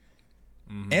melanin.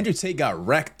 Mm-hmm. Andrew Tate got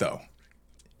wrecked though.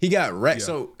 He got wrecked.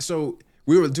 Yeah. So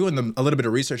we were doing a little bit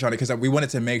of research on it because we wanted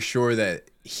to make sure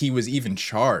that he was even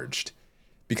charged,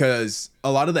 because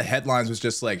a lot of the headlines was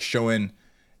just like showing,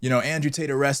 you know, Andrew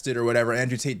Tate arrested or whatever,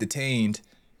 Andrew Tate detained.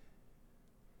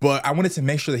 But I wanted to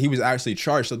make sure that he was actually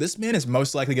charged. So this man is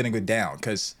most likely going to go down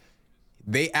because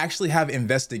they actually have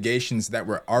investigations that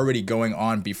were already going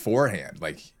on beforehand.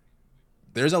 Like,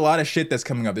 there's a lot of shit that's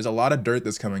coming up. There's a lot of dirt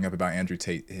that's coming up about Andrew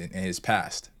Tate in his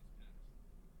past.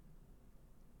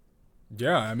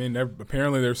 Yeah, I mean,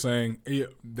 apparently they're saying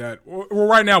that, well,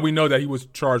 right now we know that he was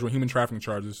charged with human trafficking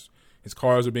charges. His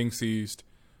cars are being seized.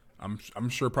 I'm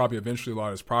sure probably eventually a lot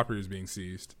of his property is being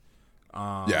seized.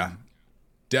 Yeah,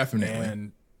 definitely.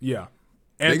 And yeah.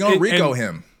 They're going to RICO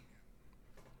him.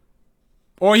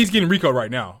 Or he's getting RICO right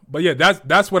now. But yeah,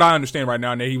 that's what I understand right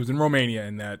now, and that he was in Romania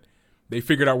and that they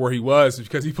figured out where he was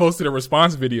because he posted a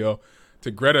response video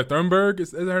to Greta Thunberg.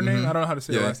 Is that her name? I don't know how to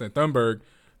say her last name. Thunberg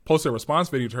posted a response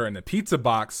video to her, and the pizza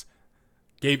box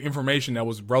gave information that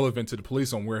was relevant to the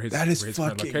police on where his that is his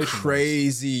fucking location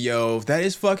crazy, yo. That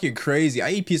is fucking crazy.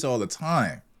 I eat pizza all the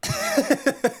time.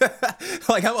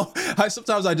 Like,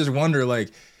 sometimes I just wonder, like,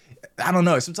 I don't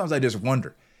know. Sometimes I just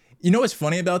wonder. You know what's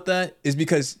funny about that is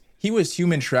because he was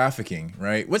human trafficking,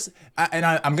 right?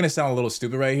 I'm going to sound a little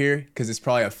stupid right here because it's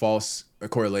probably a false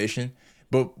correlation.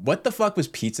 But what the fuck was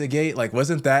Pizzagate? Like,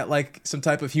 wasn't that like some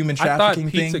type of human trafficking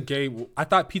thing? I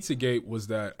thought Pizzagate was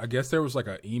that. I guess there was like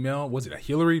an email. Was it a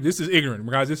Hillary? This is ignorant,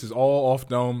 guys. This is all off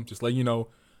dome. Just let you know.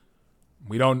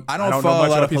 I don't follow know much a lot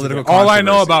about of political Pizzagate. All I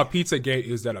know about Pizzagate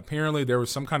is that apparently there was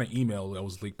some kind of email that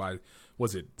was leaked by,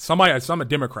 was it some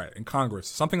Democrat in Congress,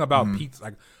 something about pizza,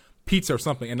 like pizza or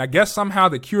something. And I guess somehow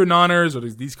the QAnoners or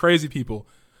these crazy people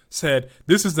said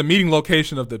this is the meeting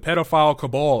location of the pedophile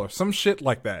cabal or some shit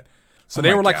like that. So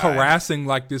they were like harassing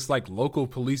like this like local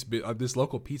police, this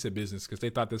local pizza business because they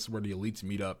thought this is where the elites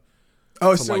meet up.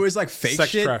 Oh, so it was like fake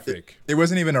sex shit? Traffic. It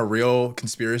wasn't even a real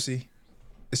conspiracy?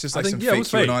 It's just like some fake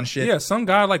QAnon shit? Yeah, some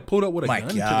guy like pulled up with a gun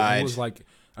to them. It was like,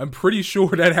 I'm pretty sure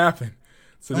that happened.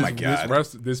 So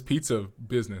this pizza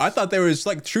business. I thought there was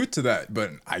like truth to that,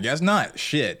 but I guess not.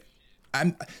 Shit.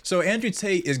 So Andrew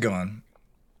Tate is gone.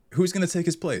 Who's going to take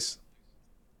his place?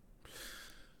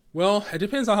 Well, it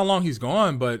depends on how long he's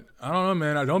gone, but I don't know,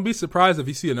 man. I don't be surprised if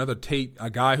you see another Tate, a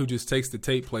guy who just takes the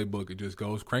Tate playbook and just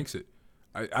cranks it.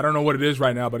 I don't know what it is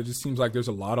right now, but it just seems like there's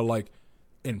a lot of like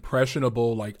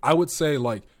impressionable, like I would say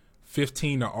like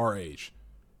 15 to our age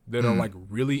that are like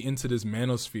really into this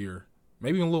manosphere,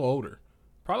 maybe even a little older,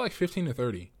 probably like 15 to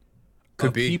 30.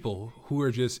 Could be people who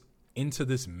are just into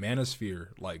this manosphere,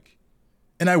 like.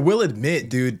 And I will admit,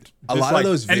 dude, a lot of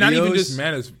those videos, and not even just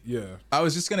manosphere. Yeah, I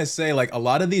was just gonna say, like, a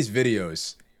lot of these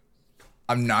videos,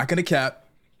 I'm not gonna cap,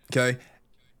 okay.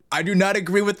 I do not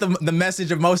agree with the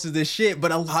message of most of this shit,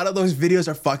 but a lot of those videos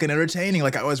are fucking entertaining.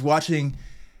 Like,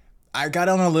 I got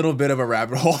on a little bit of a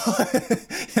rabbit hole,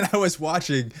 and I was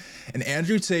watching an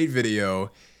Andrew Tate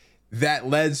video that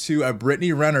led to a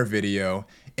Brittany Renner video,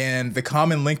 And the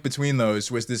common link between those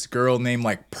was this girl named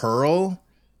like Pearl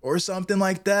or something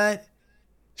like that.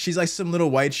 She's like some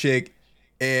little white chick,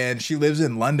 and she lives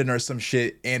in London or some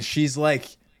shit. And she's like,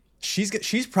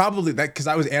 she's probably that, because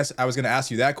I was going to ask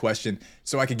you that question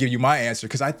so I could give you my answer,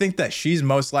 because I think that she's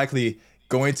most likely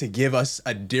going to give us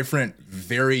a different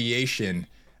variation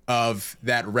of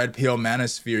that red pill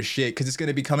manosphere shit, because it's going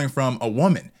to be coming from a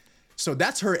woman. So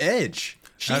that's her edge.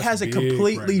 She has a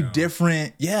completely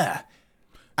different,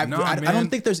 I don't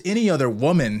think there's any other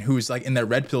woman who's like in the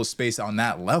red pill space on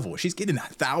that level. She's getting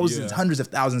thousands, hundreds of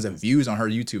thousands of views on her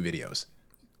YouTube videos.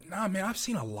 Nah, man, I've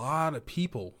seen a lot of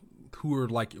people who are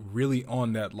like really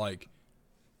on that like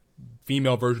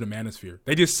female version of manosphere.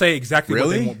 They just say exactly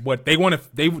what they want to.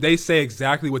 They say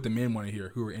exactly what the men want to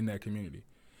hear who are in that community.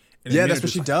 And that's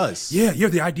what she does. Yeah, you're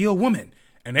the ideal woman,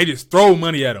 and they just throw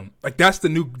money at them. Like that's the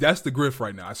grift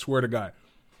right now. I swear to God.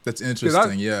 That's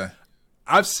interesting.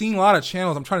 I've seen a lot of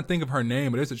channels. I'm trying to think of her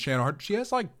name, but it's a channel. She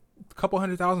has like a couple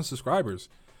 100,000 subscribers,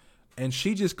 and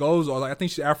she just goes. Like I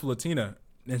think she's Afro Latina,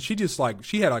 and she just like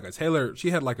she had like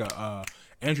a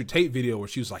Andrew Tate video where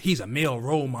she was like, he's a male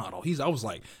role model. I was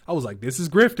like, this is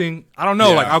grifting. I don't know.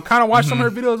 Yeah. Like I kind of watched some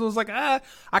of her videos. I was like, I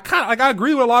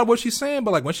agree with a lot of what she's saying,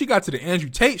 but like when she got to the Andrew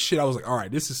Tate shit, I was like, all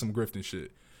right, this is some grifting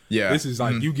shit. Yeah. This is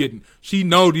like she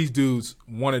know these dudes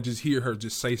want to just hear her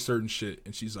just say certain shit,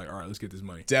 and she's like, all right, let's get this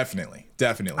money. Definitely.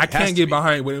 I can't get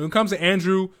behind when it comes to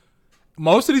Andrew.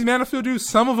 Most of these Manofield dudes,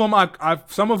 some of them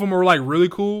are like really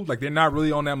cool. Like they're not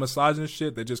really on that misogynist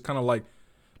shit. They're just kind of like,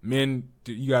 men,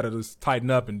 you gotta just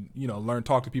tighten up and learn,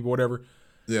 talk to people, whatever.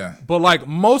 Yeah. But like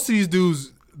most of these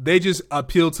dudes, they just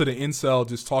appeal to the incel,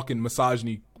 just talking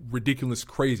misogyny, ridiculous,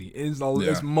 crazy.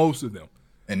 It's most of them.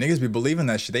 And niggas be believing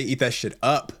that shit. They eat that shit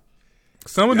up.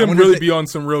 Some of them really be on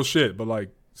some real shit, but like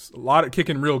a lot of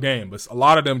kicking real game. But a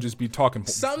lot of them just be talking.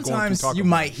 Sometimes you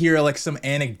might hear like some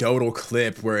anecdotal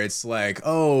clip where it's like,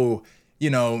 oh,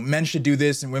 men should do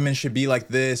this and women should be like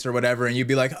this or whatever, and you'd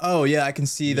be like, oh yeah, I can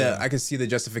see that. I can see the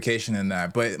justification in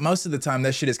that. But most of the time,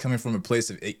 that shit is coming from a place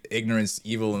of ignorance,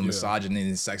 evil, and misogyny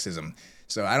and sexism.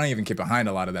 So I don't even get behind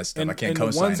a lot of that stuff. I can't co-sign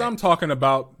it. The ones I'm talking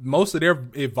about, most of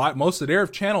their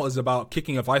channel is about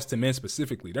kicking advice to men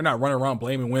specifically. They're not running around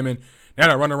blaming women. They're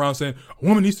not running around saying a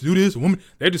woman needs to do this.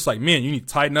 They're just like, man, you need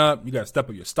to tighten up. You got to step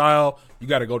up your style. You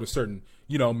got to go to certain.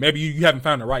 Maybe you haven't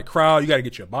found the right crowd. You got to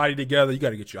get your body together. You got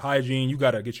to get your hygiene. You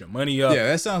got to get your money up. Yeah,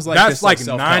 that sounds like that's like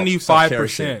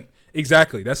 95%.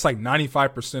 Exactly, that's like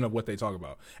 95% of what they talk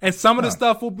about. And some of the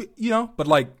stuff will be, but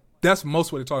like that's most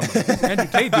of what they're talking about. Andrew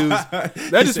Tate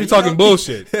dudes, they just be talking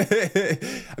bullshit.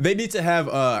 They need to have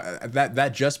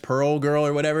that Just Pearl girl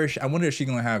or whatever. I wonder if she's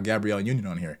gonna have Gabrielle Union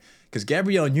on here, because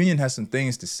Gabrielle Union has some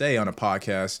things to say on a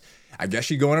podcast. I guess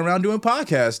she's going around doing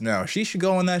podcasts now. She should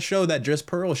go on that show, that Just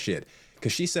Pearl shit.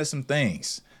 Because she says some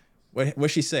things. What'd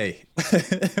she say?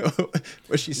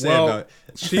 What'd she say about it?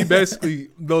 She basically,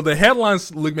 though the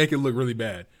headlines make it look really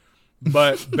bad,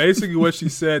 but basically what she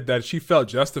said, that she felt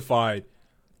justified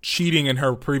cheating in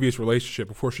her previous relationship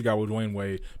before she got with Dwayne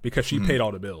Wade because she paid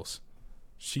all the bills.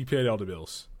 She paid all the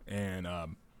bills. And I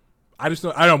don't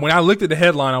know. When I looked at the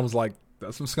headline, I was like,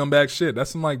 that's some scumbag shit.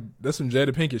 That's some Jada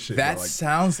Pinkett shit. That bro.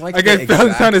 Sounds like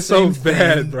that sounded so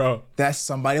bad, bro. That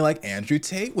somebody like Andrew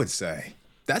Tate would say.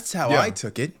 That's how I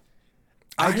took it.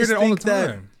 I hear it all the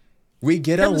time. We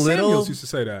get Kevin a little. Samuels used to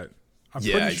say that. I'm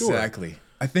pretty sure. Exactly.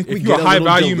 I think we get a high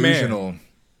value delusional.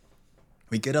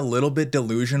 We get a little bit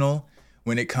delusional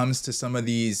when it comes to some of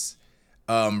these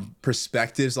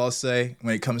perspectives. I'll say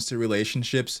when it comes to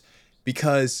relationships,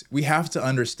 because we have to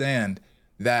understand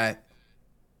that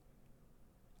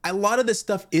a lot of this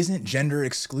stuff isn't gender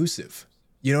exclusive.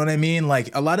 You know what I mean? Like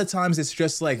a lot of times it's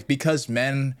just like because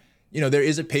men, there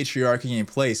is a patriarchy in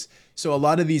place. So a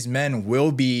lot of these men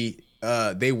will be,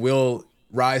 they will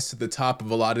rise to the top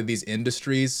of a lot of these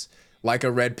industries, like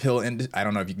a red pill. I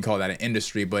don't know if you can call that an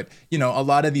industry, but a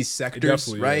lot of these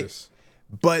sectors, right? Is.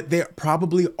 But there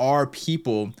probably are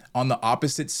people on the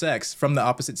opposite sex, from the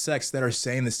opposite sex, that are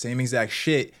saying the same exact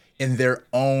shit in their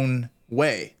own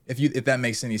way. If that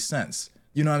makes any sense.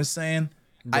 You know what I'm saying?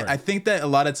 Right. I think that a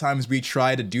lot of times we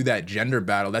try to do that gender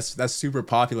battle. That's super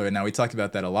popular right now. We talk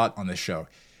about that a lot on this show,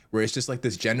 where it's just like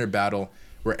this gender battle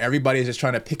where everybody's just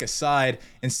trying to pick a side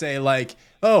and say like,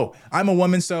 oh, I'm a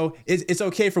woman, so it's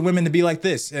okay for women to be like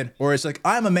this. Or it's like,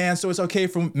 I'm a man, so it's okay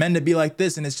for men to be like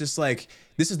this. And it's just like,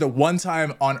 this is the one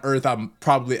time on earth I'll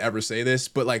probably ever say this,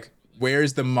 but like,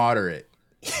 where's the moderate?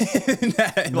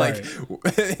 Like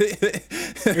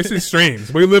it's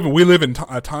extremes. We live in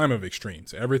a time of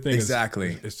extremes. Everything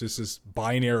exactly. It's just this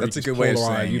binary. That's a good way of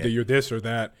saying either you're this or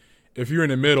that. If you're in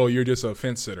the middle, you're just a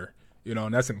fence sitter. You know,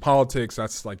 and that's in politics.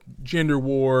 That's like gender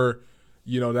war.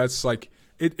 You know, that's like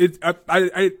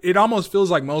it almost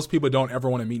feels like most people don't ever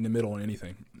want to meet in the middle on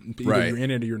anything. Either you're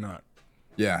in it or you're not.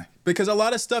 Yeah, because a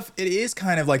lot of stuff, it is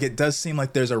kind of like, it does seem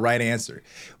like there's a right answer.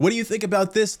 What do you think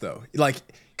about this, though? Like,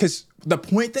 because the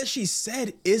point that she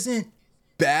said isn't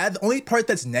bad. The only part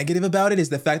that's negative about it is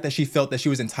the fact that she felt that she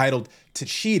was entitled to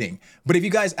cheating. But if you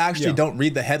guys actually don't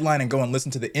read the headline and go and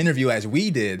listen to the interview as we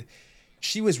did,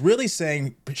 she was really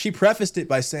saying, she prefaced it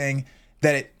by saying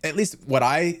that at least what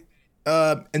I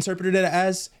interpreted it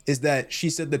as is that she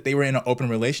said that they were in an open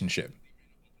relationship.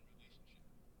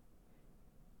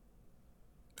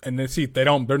 And then see, they're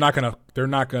not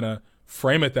gonna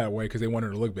frame it that way because they want her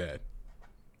to look bad.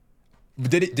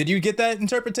 Did you get that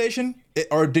interpretation,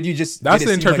 or did you just? That's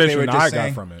the interpretation I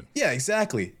got from it. Yeah,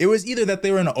 exactly. It was either that they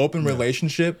were in an open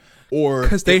relationship, or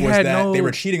because they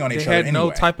were cheating on each other. They had no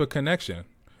type of connection.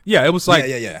 Yeah, it was like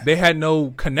they had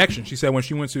no connection. She said when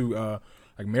she went to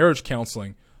like marriage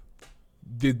counseling,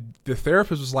 the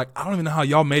therapist was like, I don't even know how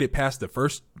y'all made it past the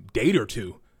first date or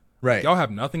two. Right. Y'all have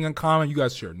nothing in common. You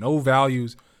guys share no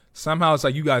values. Somehow it's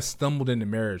like you guys stumbled into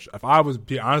marriage. If I was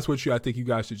be honest with you, I think you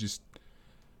guys should just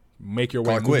move your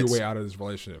way out of this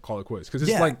relationship. Call it quits. Because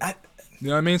it's you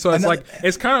know what I mean? So it's like,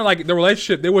 it's kind of like the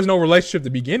relationship. There was no relationship to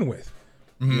begin with.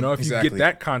 You know, if you get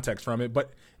that context from it.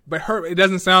 But her, it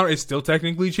doesn't sound, it's still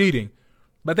technically cheating.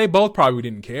 But they both probably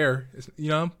didn't care, you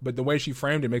know? But the way she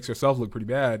framed it makes herself look pretty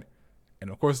bad. And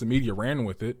of course the media ran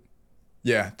with it.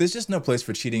 Yeah, there's just no place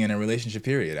for cheating in a relationship,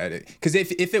 period. Because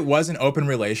if it was an open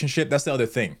relationship, that's the other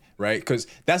thing, right? Because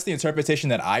that's the interpretation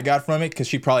that I got from it, because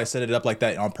she probably set it up like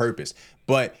that on purpose.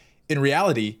 But in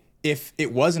reality, if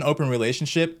it was an open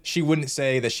relationship, she wouldn't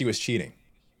say that she was cheating.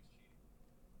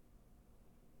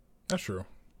 That's true.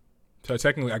 So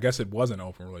technically, I guess it was an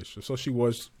open relationship. So she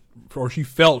was, or she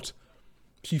felt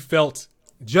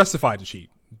justified to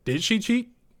cheat. Did she cheat?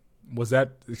 Was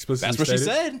that explicitly stated? She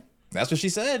said. That's what she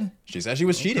said. She said she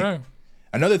was cheating.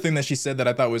 Another thing that she said that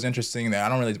I thought was interesting, that I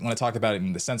don't really want to talk about it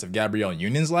in the sense of Gabrielle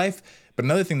Union's life, but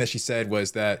another thing that she said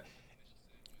was that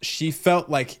she felt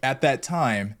like at that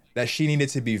time that she needed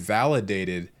to be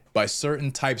validated by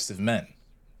certain types of men.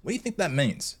 What do you think that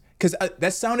means? Because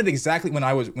that sounded exactly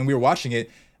when we were watching it.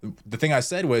 The thing I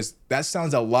said was, that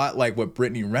sounds a lot like what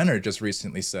Brittany Renner just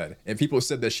recently said. And people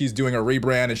said that she's doing a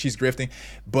rebrand and she's grifting,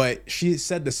 but she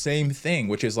said the same thing,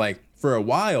 which is like, for a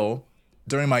while,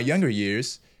 during my younger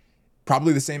years,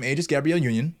 probably the same age as Gabrielle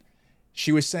Union,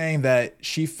 she was saying that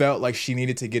she felt like she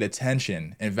needed to get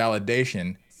attention and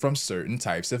validation from certain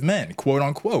types of men, quote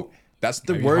unquote. That's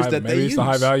the words that they use. Maybe it's the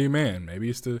high value man. Maybe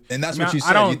it's the. And that's what you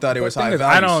said. You thought it was high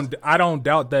value. I don't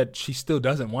doubt that she still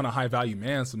doesn't want a high value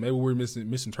man. So maybe we're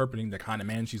misinterpreting the kind of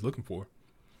man she's looking for.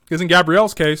 Because in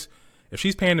Gabrielle's case, if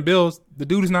she's paying the bills, the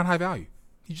dude is not high value.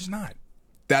 He's just not.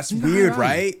 That's weird,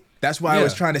 right? That's why I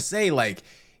was trying to say, like,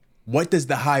 what does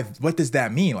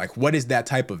that mean? Like, what is that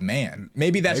type of man?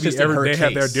 Maybe that's just in her case. They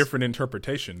have their different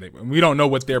interpretation. We don't know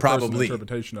what their personal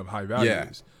interpretation of high value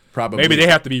is. Probably. Maybe they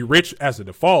have to be rich as a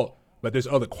default, but there's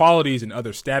other qualities and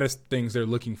other status things they're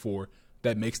looking for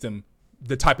that makes them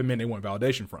the type of men they want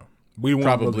validation from. We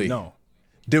won't really know.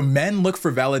 Do men look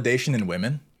for validation in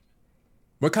women?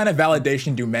 What kind of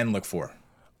validation do men look for?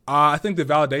 I think the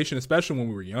validation, especially when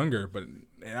we were younger, but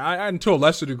and to a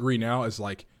lesser degree now, is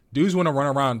like dudes want to run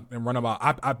around and run about.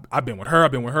 I've been with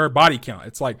her. Body count.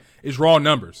 It's like it's raw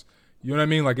numbers. You know what I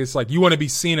mean? Like it's like you want to be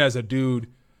seen as a dude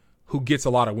who gets a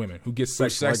lot of women, who gets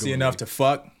sex sexy enough to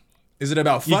fuck. Is it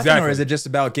about fucking or is it just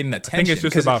about getting attention? I think it's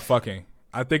just about fucking.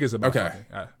 I think it's about fucking.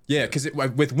 Yeah, because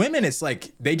with women, it's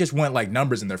like they just want like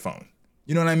numbers in their phone.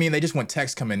 You know what I mean? They just want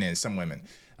text coming in. Some women.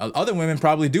 Other women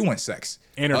probably do want sex.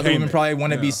 Other women probably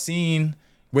want to be seen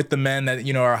with the men that,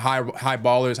 you know, are high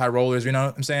ballers, high rollers, you know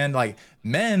what I'm saying? Like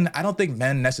men, I don't think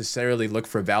men necessarily look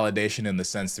for validation in the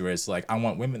sense where it's like, I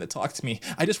want women to talk to me.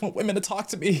 I just want women to talk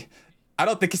to me. I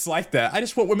don't think it's like that. I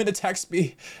just want women to text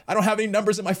me. I don't have any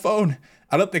numbers in my phone.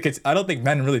 I don't think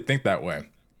men really think that way.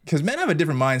 Because men have a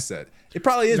different mindset. It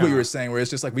probably is what you were saying, where it's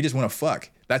just like, we just want to fuck.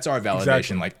 That's our validation.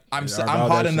 Exactly. Like I'm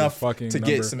hot enough to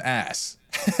get some ass.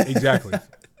 Exactly.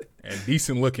 And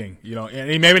decent looking, you know,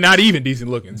 and maybe not even decent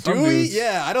looking. Do we?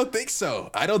 Yeah, I don't think so.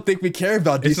 I don't think we care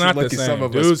about decent looking. Some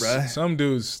of us, bruh. Some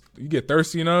dudes, you get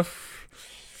thirsty enough,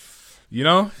 you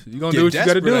know, you're gonna do what you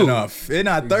gotta do. Enough. They're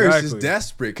not thirsty, it's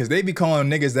desperate, because they be calling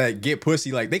niggas that get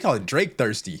pussy, like they call it Drake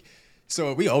thirsty.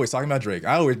 So we always talking about Drake.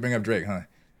 I always bring up Drake, huh?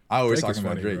 I always talking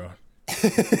about Drake.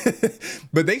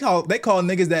 But they call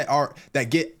niggas that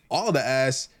get all the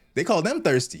ass, they call them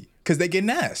thirsty because they get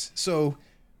ass. So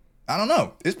I don't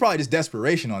know. It's probably just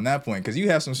desperation on that point because you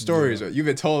have some stories or you've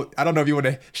been told. I don't know if you want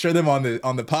to share them on the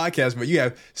podcast, but you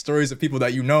have stories of people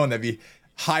that you know and that be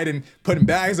hiding, putting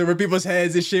bags over people's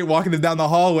heads and shit, walking them down the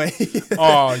hallway.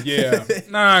 Oh yeah,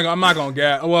 nah, I'm not gonna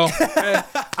get. Well,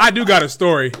 I do got a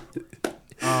story.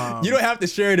 You don't have to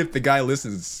share it if the guy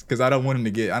listens because I don't want him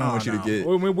to get. I don't want you to get.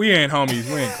 We ain't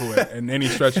homies. We ain't cool in any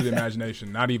stretch of the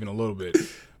imagination. Not even a little bit.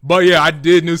 But yeah, I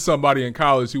did knew somebody in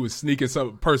college who was sneaking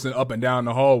some person up and down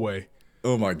the hallway.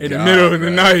 Oh my god! In the middle of the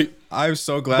night. I'm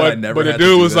so glad I never. But had the dude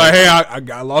to do was that. like,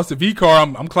 "Hey, I lost a V car.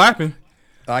 I'm clapping."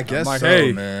 I guess like, so,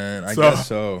 hey. man. I guess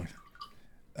so.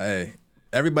 Hey,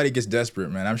 everybody gets desperate,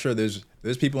 man. I'm sure there's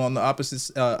people on the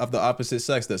opposite of the opposite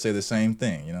sex that say the same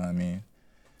thing. You know what I mean?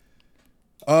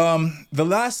 The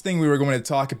last thing we were going to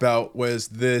talk about was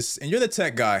this, and you're the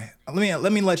tech guy.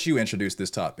 Let me let you introduce this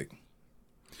topic.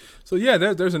 So yeah,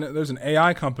 there's an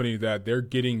AI company that they're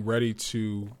getting ready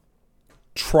to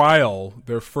trial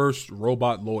their first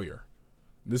robot lawyer.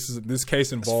 This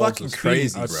case involves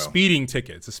a speeding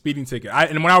ticket. It's a speeding ticket.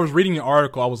 And when I was reading the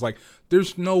article, I was like,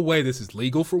 "There's no way this is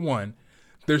legal for one.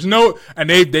 There's no," and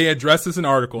they address this in the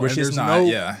article, which and is not,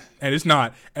 yeah, and it's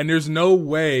not, and there's no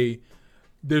way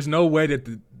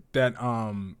that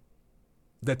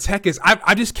the tech is.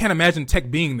 I just can't imagine tech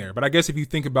being there. But I guess if you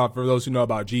think about, for those who know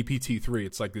about GPT-3,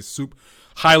 it's like this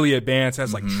highly advanced,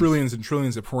 has like trillions and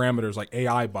trillions of parameters, like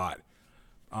AI bot.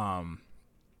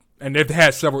 And they've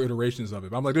had several iterations of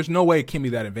it. But I'm like, there's no way it can be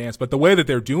that advanced. But the way that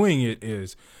they're doing it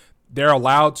is they're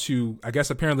allowed to, I guess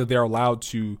apparently they're allowed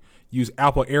to use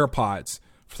Apple AirPods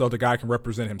so the guy can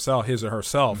represent himself, his or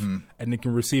herself, and they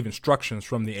can receive instructions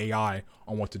from the AI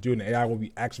on what to do. And the AI will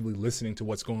be actively listening to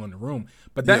what's going on in the room.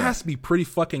 But that has to be pretty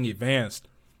fucking advanced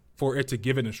for it to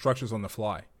give it instructions on the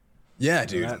fly. Yeah,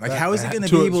 dude. How is it going to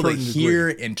be able to hear,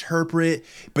 interpret?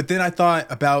 But then I thought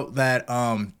about that.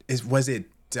 Was it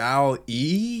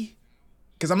DALL-E?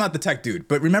 Because I'm not the tech dude,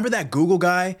 but remember that Google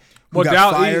guy who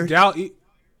got fired? DALL-E,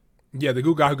 yeah, the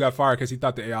Google guy who got fired because he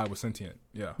thought the AI was sentient.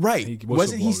 Yeah, right. He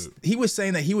was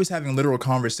saying that he was having literal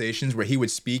conversations where he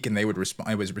would speak and they would respond.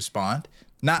 It was respond,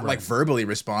 not like verbally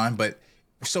respond, but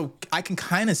so I can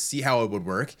kind of see how it would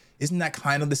work. Isn't that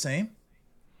kind of the same?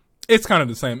 It's kind of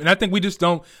the same, and I think we just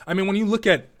don't. I mean, when you look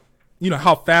at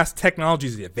how fast technology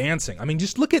is advancing, I mean,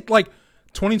 just look at like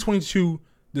 2022.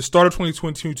 The start of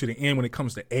 2022 to the end when it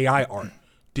comes to AI art.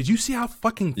 Did you see how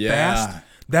fucking fast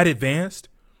that advanced?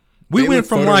 We went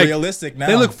from like photorealistic now.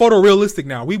 They look photorealistic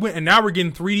now. We went and now we're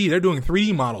getting 3D. They're doing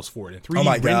 3D models for it and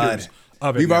 3D renders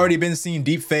of it. We've already been seeing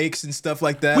deep fakes and stuff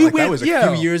like that. That was a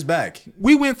few years back.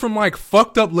 We went from like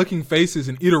fucked up looking faces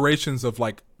and iterations of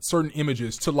like certain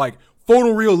images to like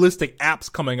photorealistic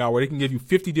apps coming out where they can give you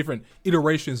 50 different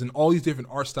iterations and all these different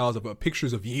art styles of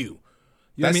pictures of you.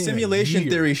 That simulation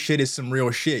theory shit is some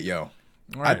real shit, yo.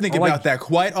 Right. I think about that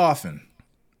quite often.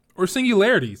 Or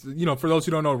singularities. For those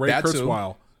who don't know, Ray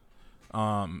Kurzweil,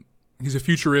 he's a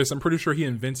futurist. I'm pretty sure he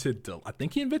invented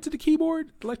the keyboard,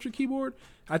 electric keyboard.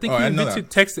 I think he invented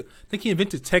text. I think he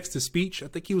invented text to speech. I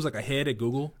think he was like a head at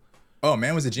Google. Oh,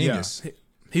 man was a genius. Yeah.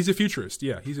 He's a futurist.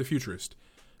 Yeah, he's a futurist.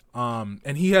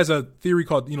 And he has a theory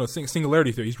called,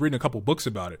 singularity theory. He's written a couple books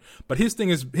about it. But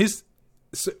his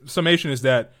summation is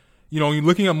that, you're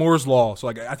looking at Moore's law. So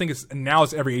like, I think it's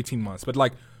every 18 months. But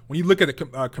like when you look at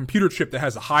the computer chip that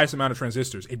has the highest amount of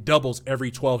transistors, it doubles every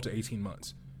 12 to 18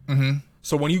 months. Mm-hmm.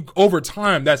 So when over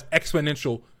time, that's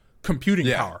exponential computing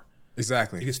power.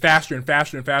 Exactly. It gets faster and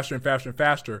faster and faster and faster and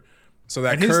faster. So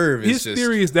that curve is his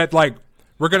theory is that like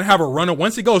we're going to have a run.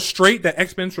 Once it goes straight, that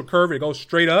exponential curve, it goes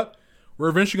straight up. We're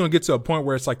eventually going to get to a point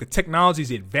where it's like the technology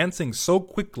is advancing so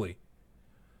quickly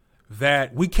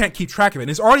that we can't keep track of it.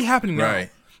 And it's already happening now. Right.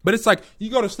 But it's like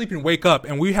you go to sleep and wake up,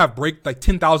 and we have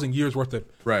 10,000 years worth of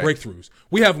breakthroughs.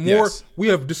 We have more. Yes. We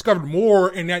have discovered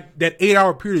more in that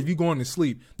 8-hour period of you going to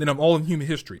sleep than of all in human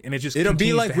history, and it'll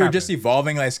be like we're just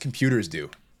evolving as computers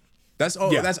do. That's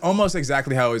almost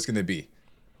exactly how it's going to be.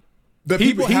 But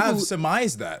people have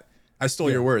surmised that. I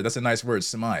stole your word. That's a nice word,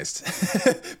 surmised.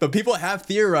 But people have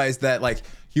theorized that like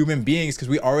human beings, because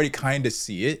we already kind of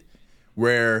see it,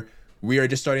 where we are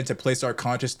just starting to place our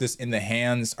consciousness in the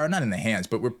hands, or not in the hands,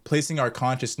 but we're placing our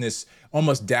consciousness,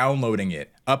 almost downloading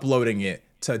it, uploading it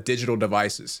to digital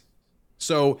devices.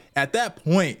 So at that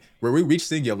point where we reach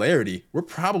singularity, we're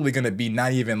probably going to be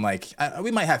not even like,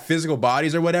 we might have physical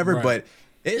bodies or whatever, but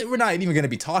we're not even going to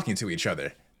be talking to each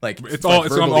other. Like it's going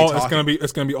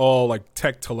to be all like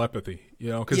tech telepathy,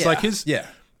 because like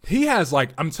he has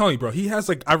like, I'm telling you, bro, he has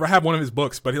like, I have one of his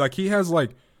books, but he has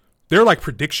like they're like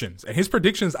predictions, and his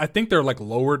predictions, I think they're like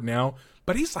lowered now,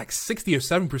 but he's like 60 or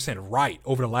 7% right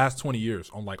over the last 20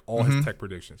 years on like all his tech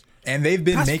predictions. And they've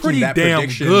been That's making pretty that damn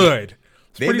prediction good.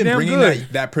 They've been bringing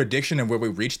that prediction of where we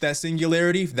reached that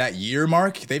singularity, that year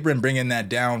mark. They've been bringing that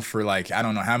down for like, I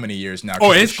don't know how many years now.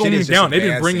 Oh, it's going down. They've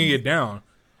been bringing it down.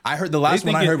 I heard the last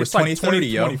one I heard was 2030,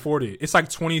 yo. 2040. It's like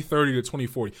 2030 to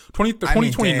 2040.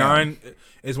 2029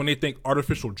 is when they think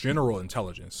artificial general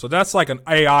intelligence. So that's like an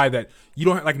AI that you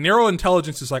don't have, like narrow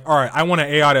intelligence is like, all right, I want an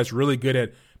AI that's really good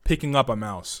at picking up a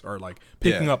mouse or like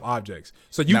picking up objects.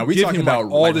 So you give him about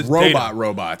like all like this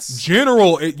robots.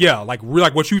 General, like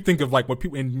what you think of like what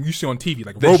people and you see on TV,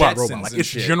 like the robot. Like it's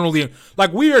shit. Generally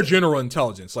like we are general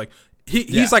intelligence. Like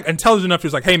he's like intelligent enough.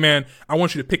 He's like, hey man, I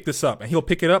want you to pick this up, and he'll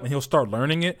pick it up and he'll start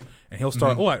learning it, and he'll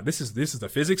start. This is the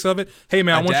physics of it. Hey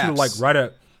man, I want you to like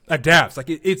write adapts. Like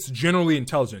it's generally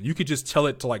intelligent. You could just tell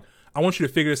it to like, I want you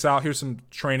to figure this out. Here's some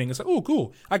training. It's like, oh,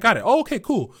 cool. I got it. Oh, okay,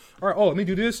 cool. All right. Oh, let me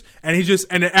do this. And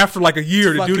and then after like a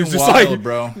year, the dude is just wild, like,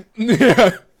 bro.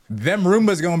 Yeah. Them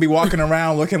Roombas gonna be walking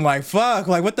around looking like, fuck,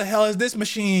 like what the hell is this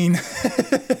machine?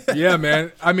 Yeah,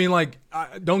 man. I mean, like,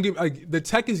 don't get like the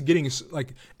tech is getting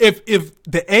like if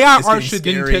the AI art shit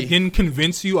didn't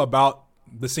convince you about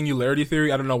the singularity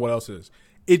theory, I don't know what else is.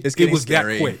 It was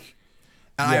scary. That quick.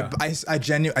 And yeah. I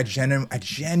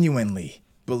genuinely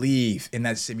believe in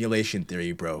that simulation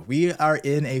theory, bro. We are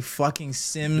in a fucking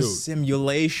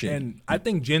simulation. And I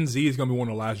think Gen Z is going to be one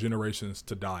of the last generations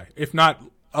to die. If not,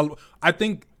 I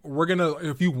think we're going to,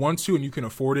 if you want to and you can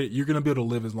afford it, you're going to be able to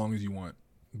live as long as you want.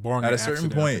 Barring at an a certain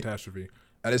point. Catastrophe.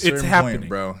 At a certain point,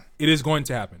 bro. It is going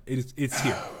to happen. It's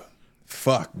here.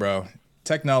 Fuck, bro.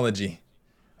 Technology.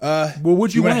 Well,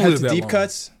 would you want to head live to that deep long?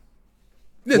 cuts?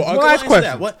 Last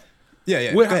question. What?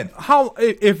 Yeah. Go ahead. How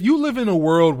if you live in a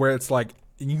world where it's like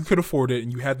and you could afford it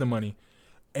and you had the money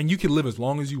and you could live as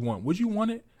long as you want, would you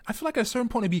want it? I feel like at a certain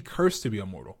point it'd be cursed to be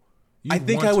immortal. I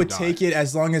think I would take it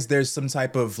as long as there's some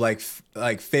type of like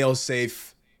fail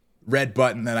safe red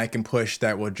button that I can push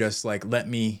that will just like let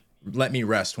me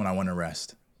rest when I want to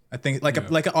rest. I think like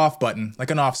an off button, like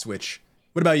an off switch.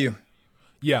 What about you?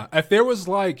 Yeah, if there was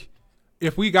like.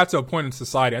 If we got to a point in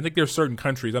society, I think there's certain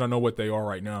countries, I don't know what they are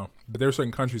right now, but there are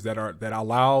certain countries that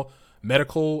allow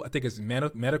medical, I think it's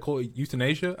medical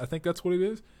euthanasia, I think that's what it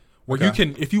is, where you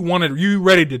can, if you wanted, you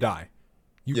ready to die,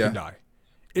 you can die.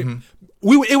 It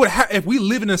would if we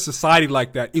live in a society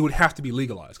like that, it would have to be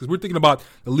legalized because we're thinking about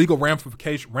the legal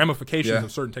ramifications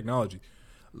of certain technology.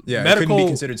 Yeah, medical it couldn't be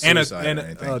considered suicide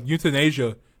and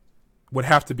euthanasia would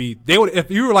have to be. They would if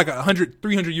you were like 100,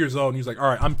 300 years old and he's like, all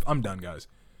right, I'm done, guys.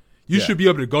 You should be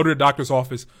able to go to the doctor's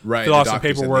office, fill out some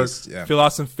paperwork, fill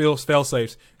out some fail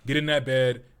safes, get in that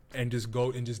bed, and just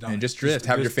go and just die. And just drift.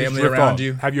 Have your family around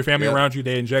you. Have your family around you.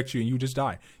 They inject you, and you just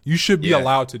die. You should be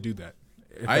allowed to do that.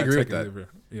 I agree with that.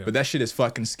 Yeah. But that shit is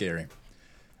fucking scary.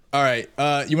 All right.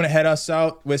 You want to head us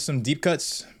out with some deep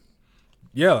cuts?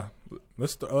 Yeah.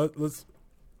 Let's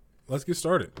get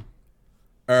started.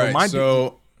 All right.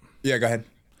 So, go ahead.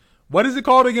 What is it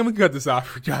called again? We can cut this out.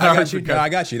 I got you.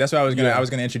 That's why I was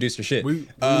gonna introduce your shit. We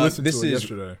listened to it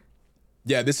yesterday.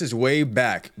 Yeah, this is way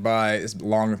back by this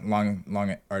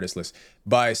long artist list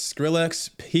by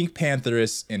Skrillex,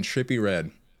 PinkPantheress, and Trippie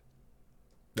Redd.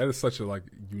 That is such a like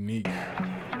unique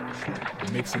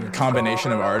mixing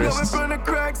combination of artists. Looking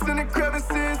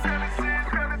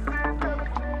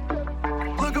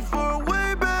for a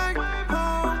way back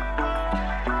home.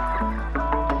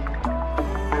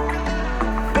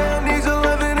 Bandage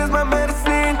 11 is my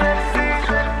medicine.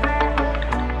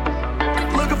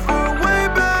 Looking for a way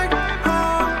back home.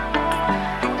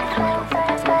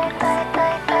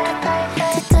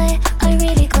 Today I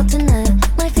really got to know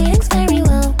my feelings very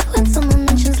well. When someone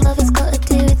mentions love, it's got to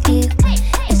do with you.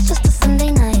 It's just a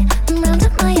Sunday night. I'm round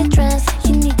at my address.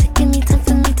 You need to give me time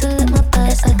for me to look my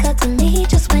best. It occurred to me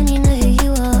just when you know who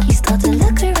you are. You start to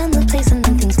look around the place and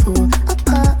then things fall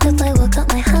apart. As I walk out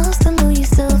my house, the more you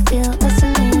still feel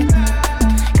listening.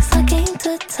 Cause I came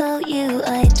to tell you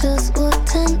I just walked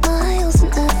 10 miles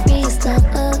and every step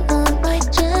along my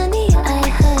journey I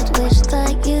had wished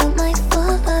that you might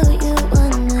follow. You were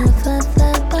never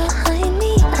there behind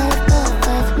me. I've got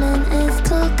 5 minutes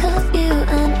till curfew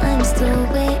and I'm still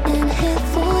waiting here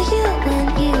for you. When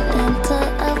you enter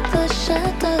out the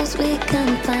shadows, we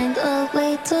can find a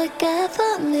way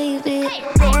together, maybe.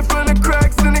 Going from the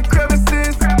cracks and the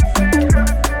crevices.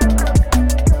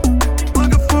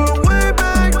 Looking for a way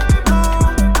back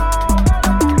home.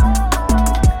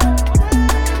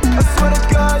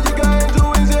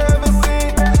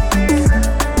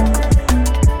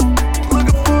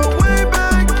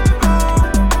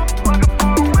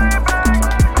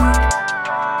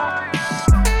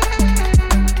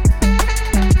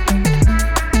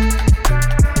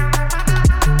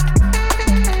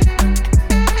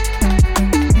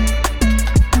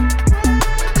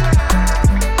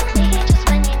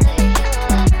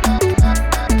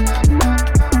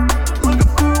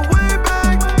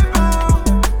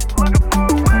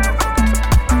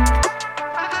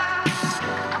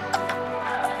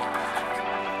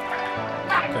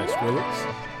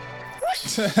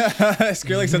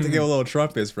 Skrillex had to give a little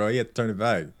trumpets, bro. He had to turn it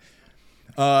back.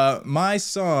 My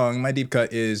song, my deep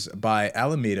cut is by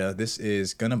Alemeda. This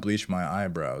is Gonna Bleach My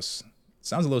Eyebrows.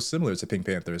 Sounds a little similar to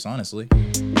PinkPantheress, honestly.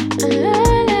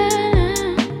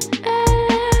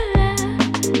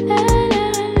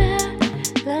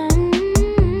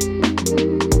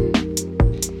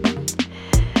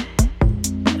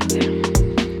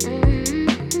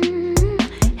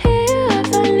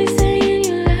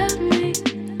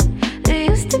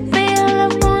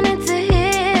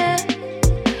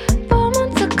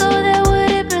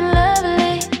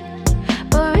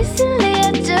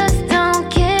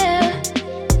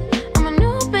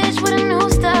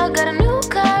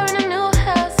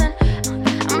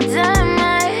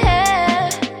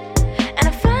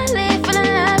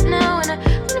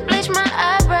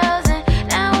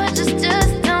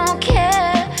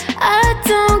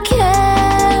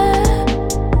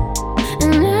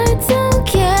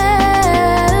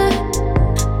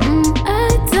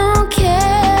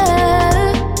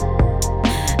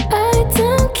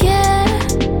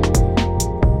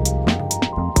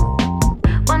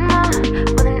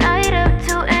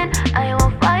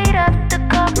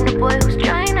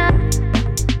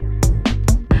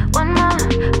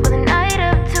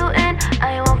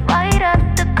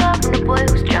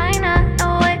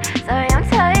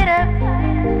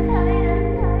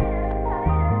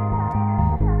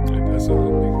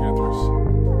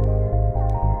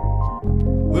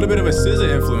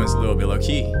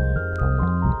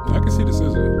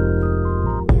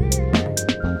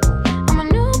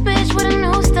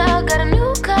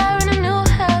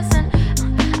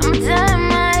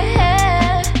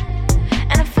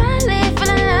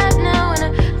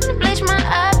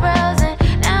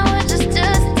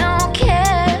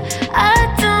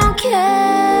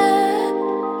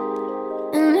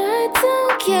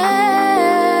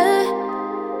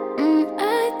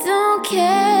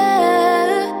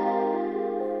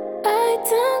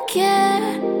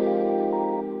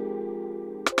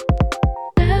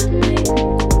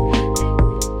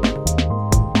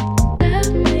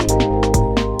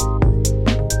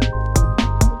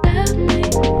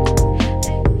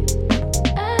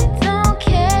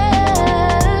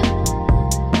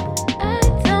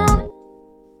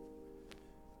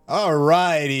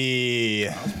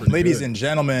 Ladies and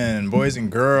gentlemen, boys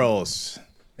and girls,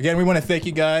 again, we want to thank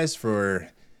you guys for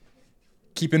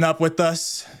keeping up with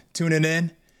us, tuning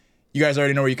in. You guys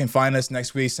already know where you can find us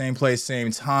next week, same place,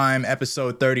 same time,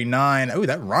 episode 39. Oh,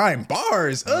 that rhyme,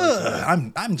 bars.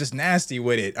 Ugh, I'm just nasty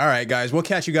with it. All right, guys, we'll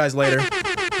catch you guys later.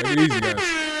 Take it easy,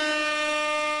 guys.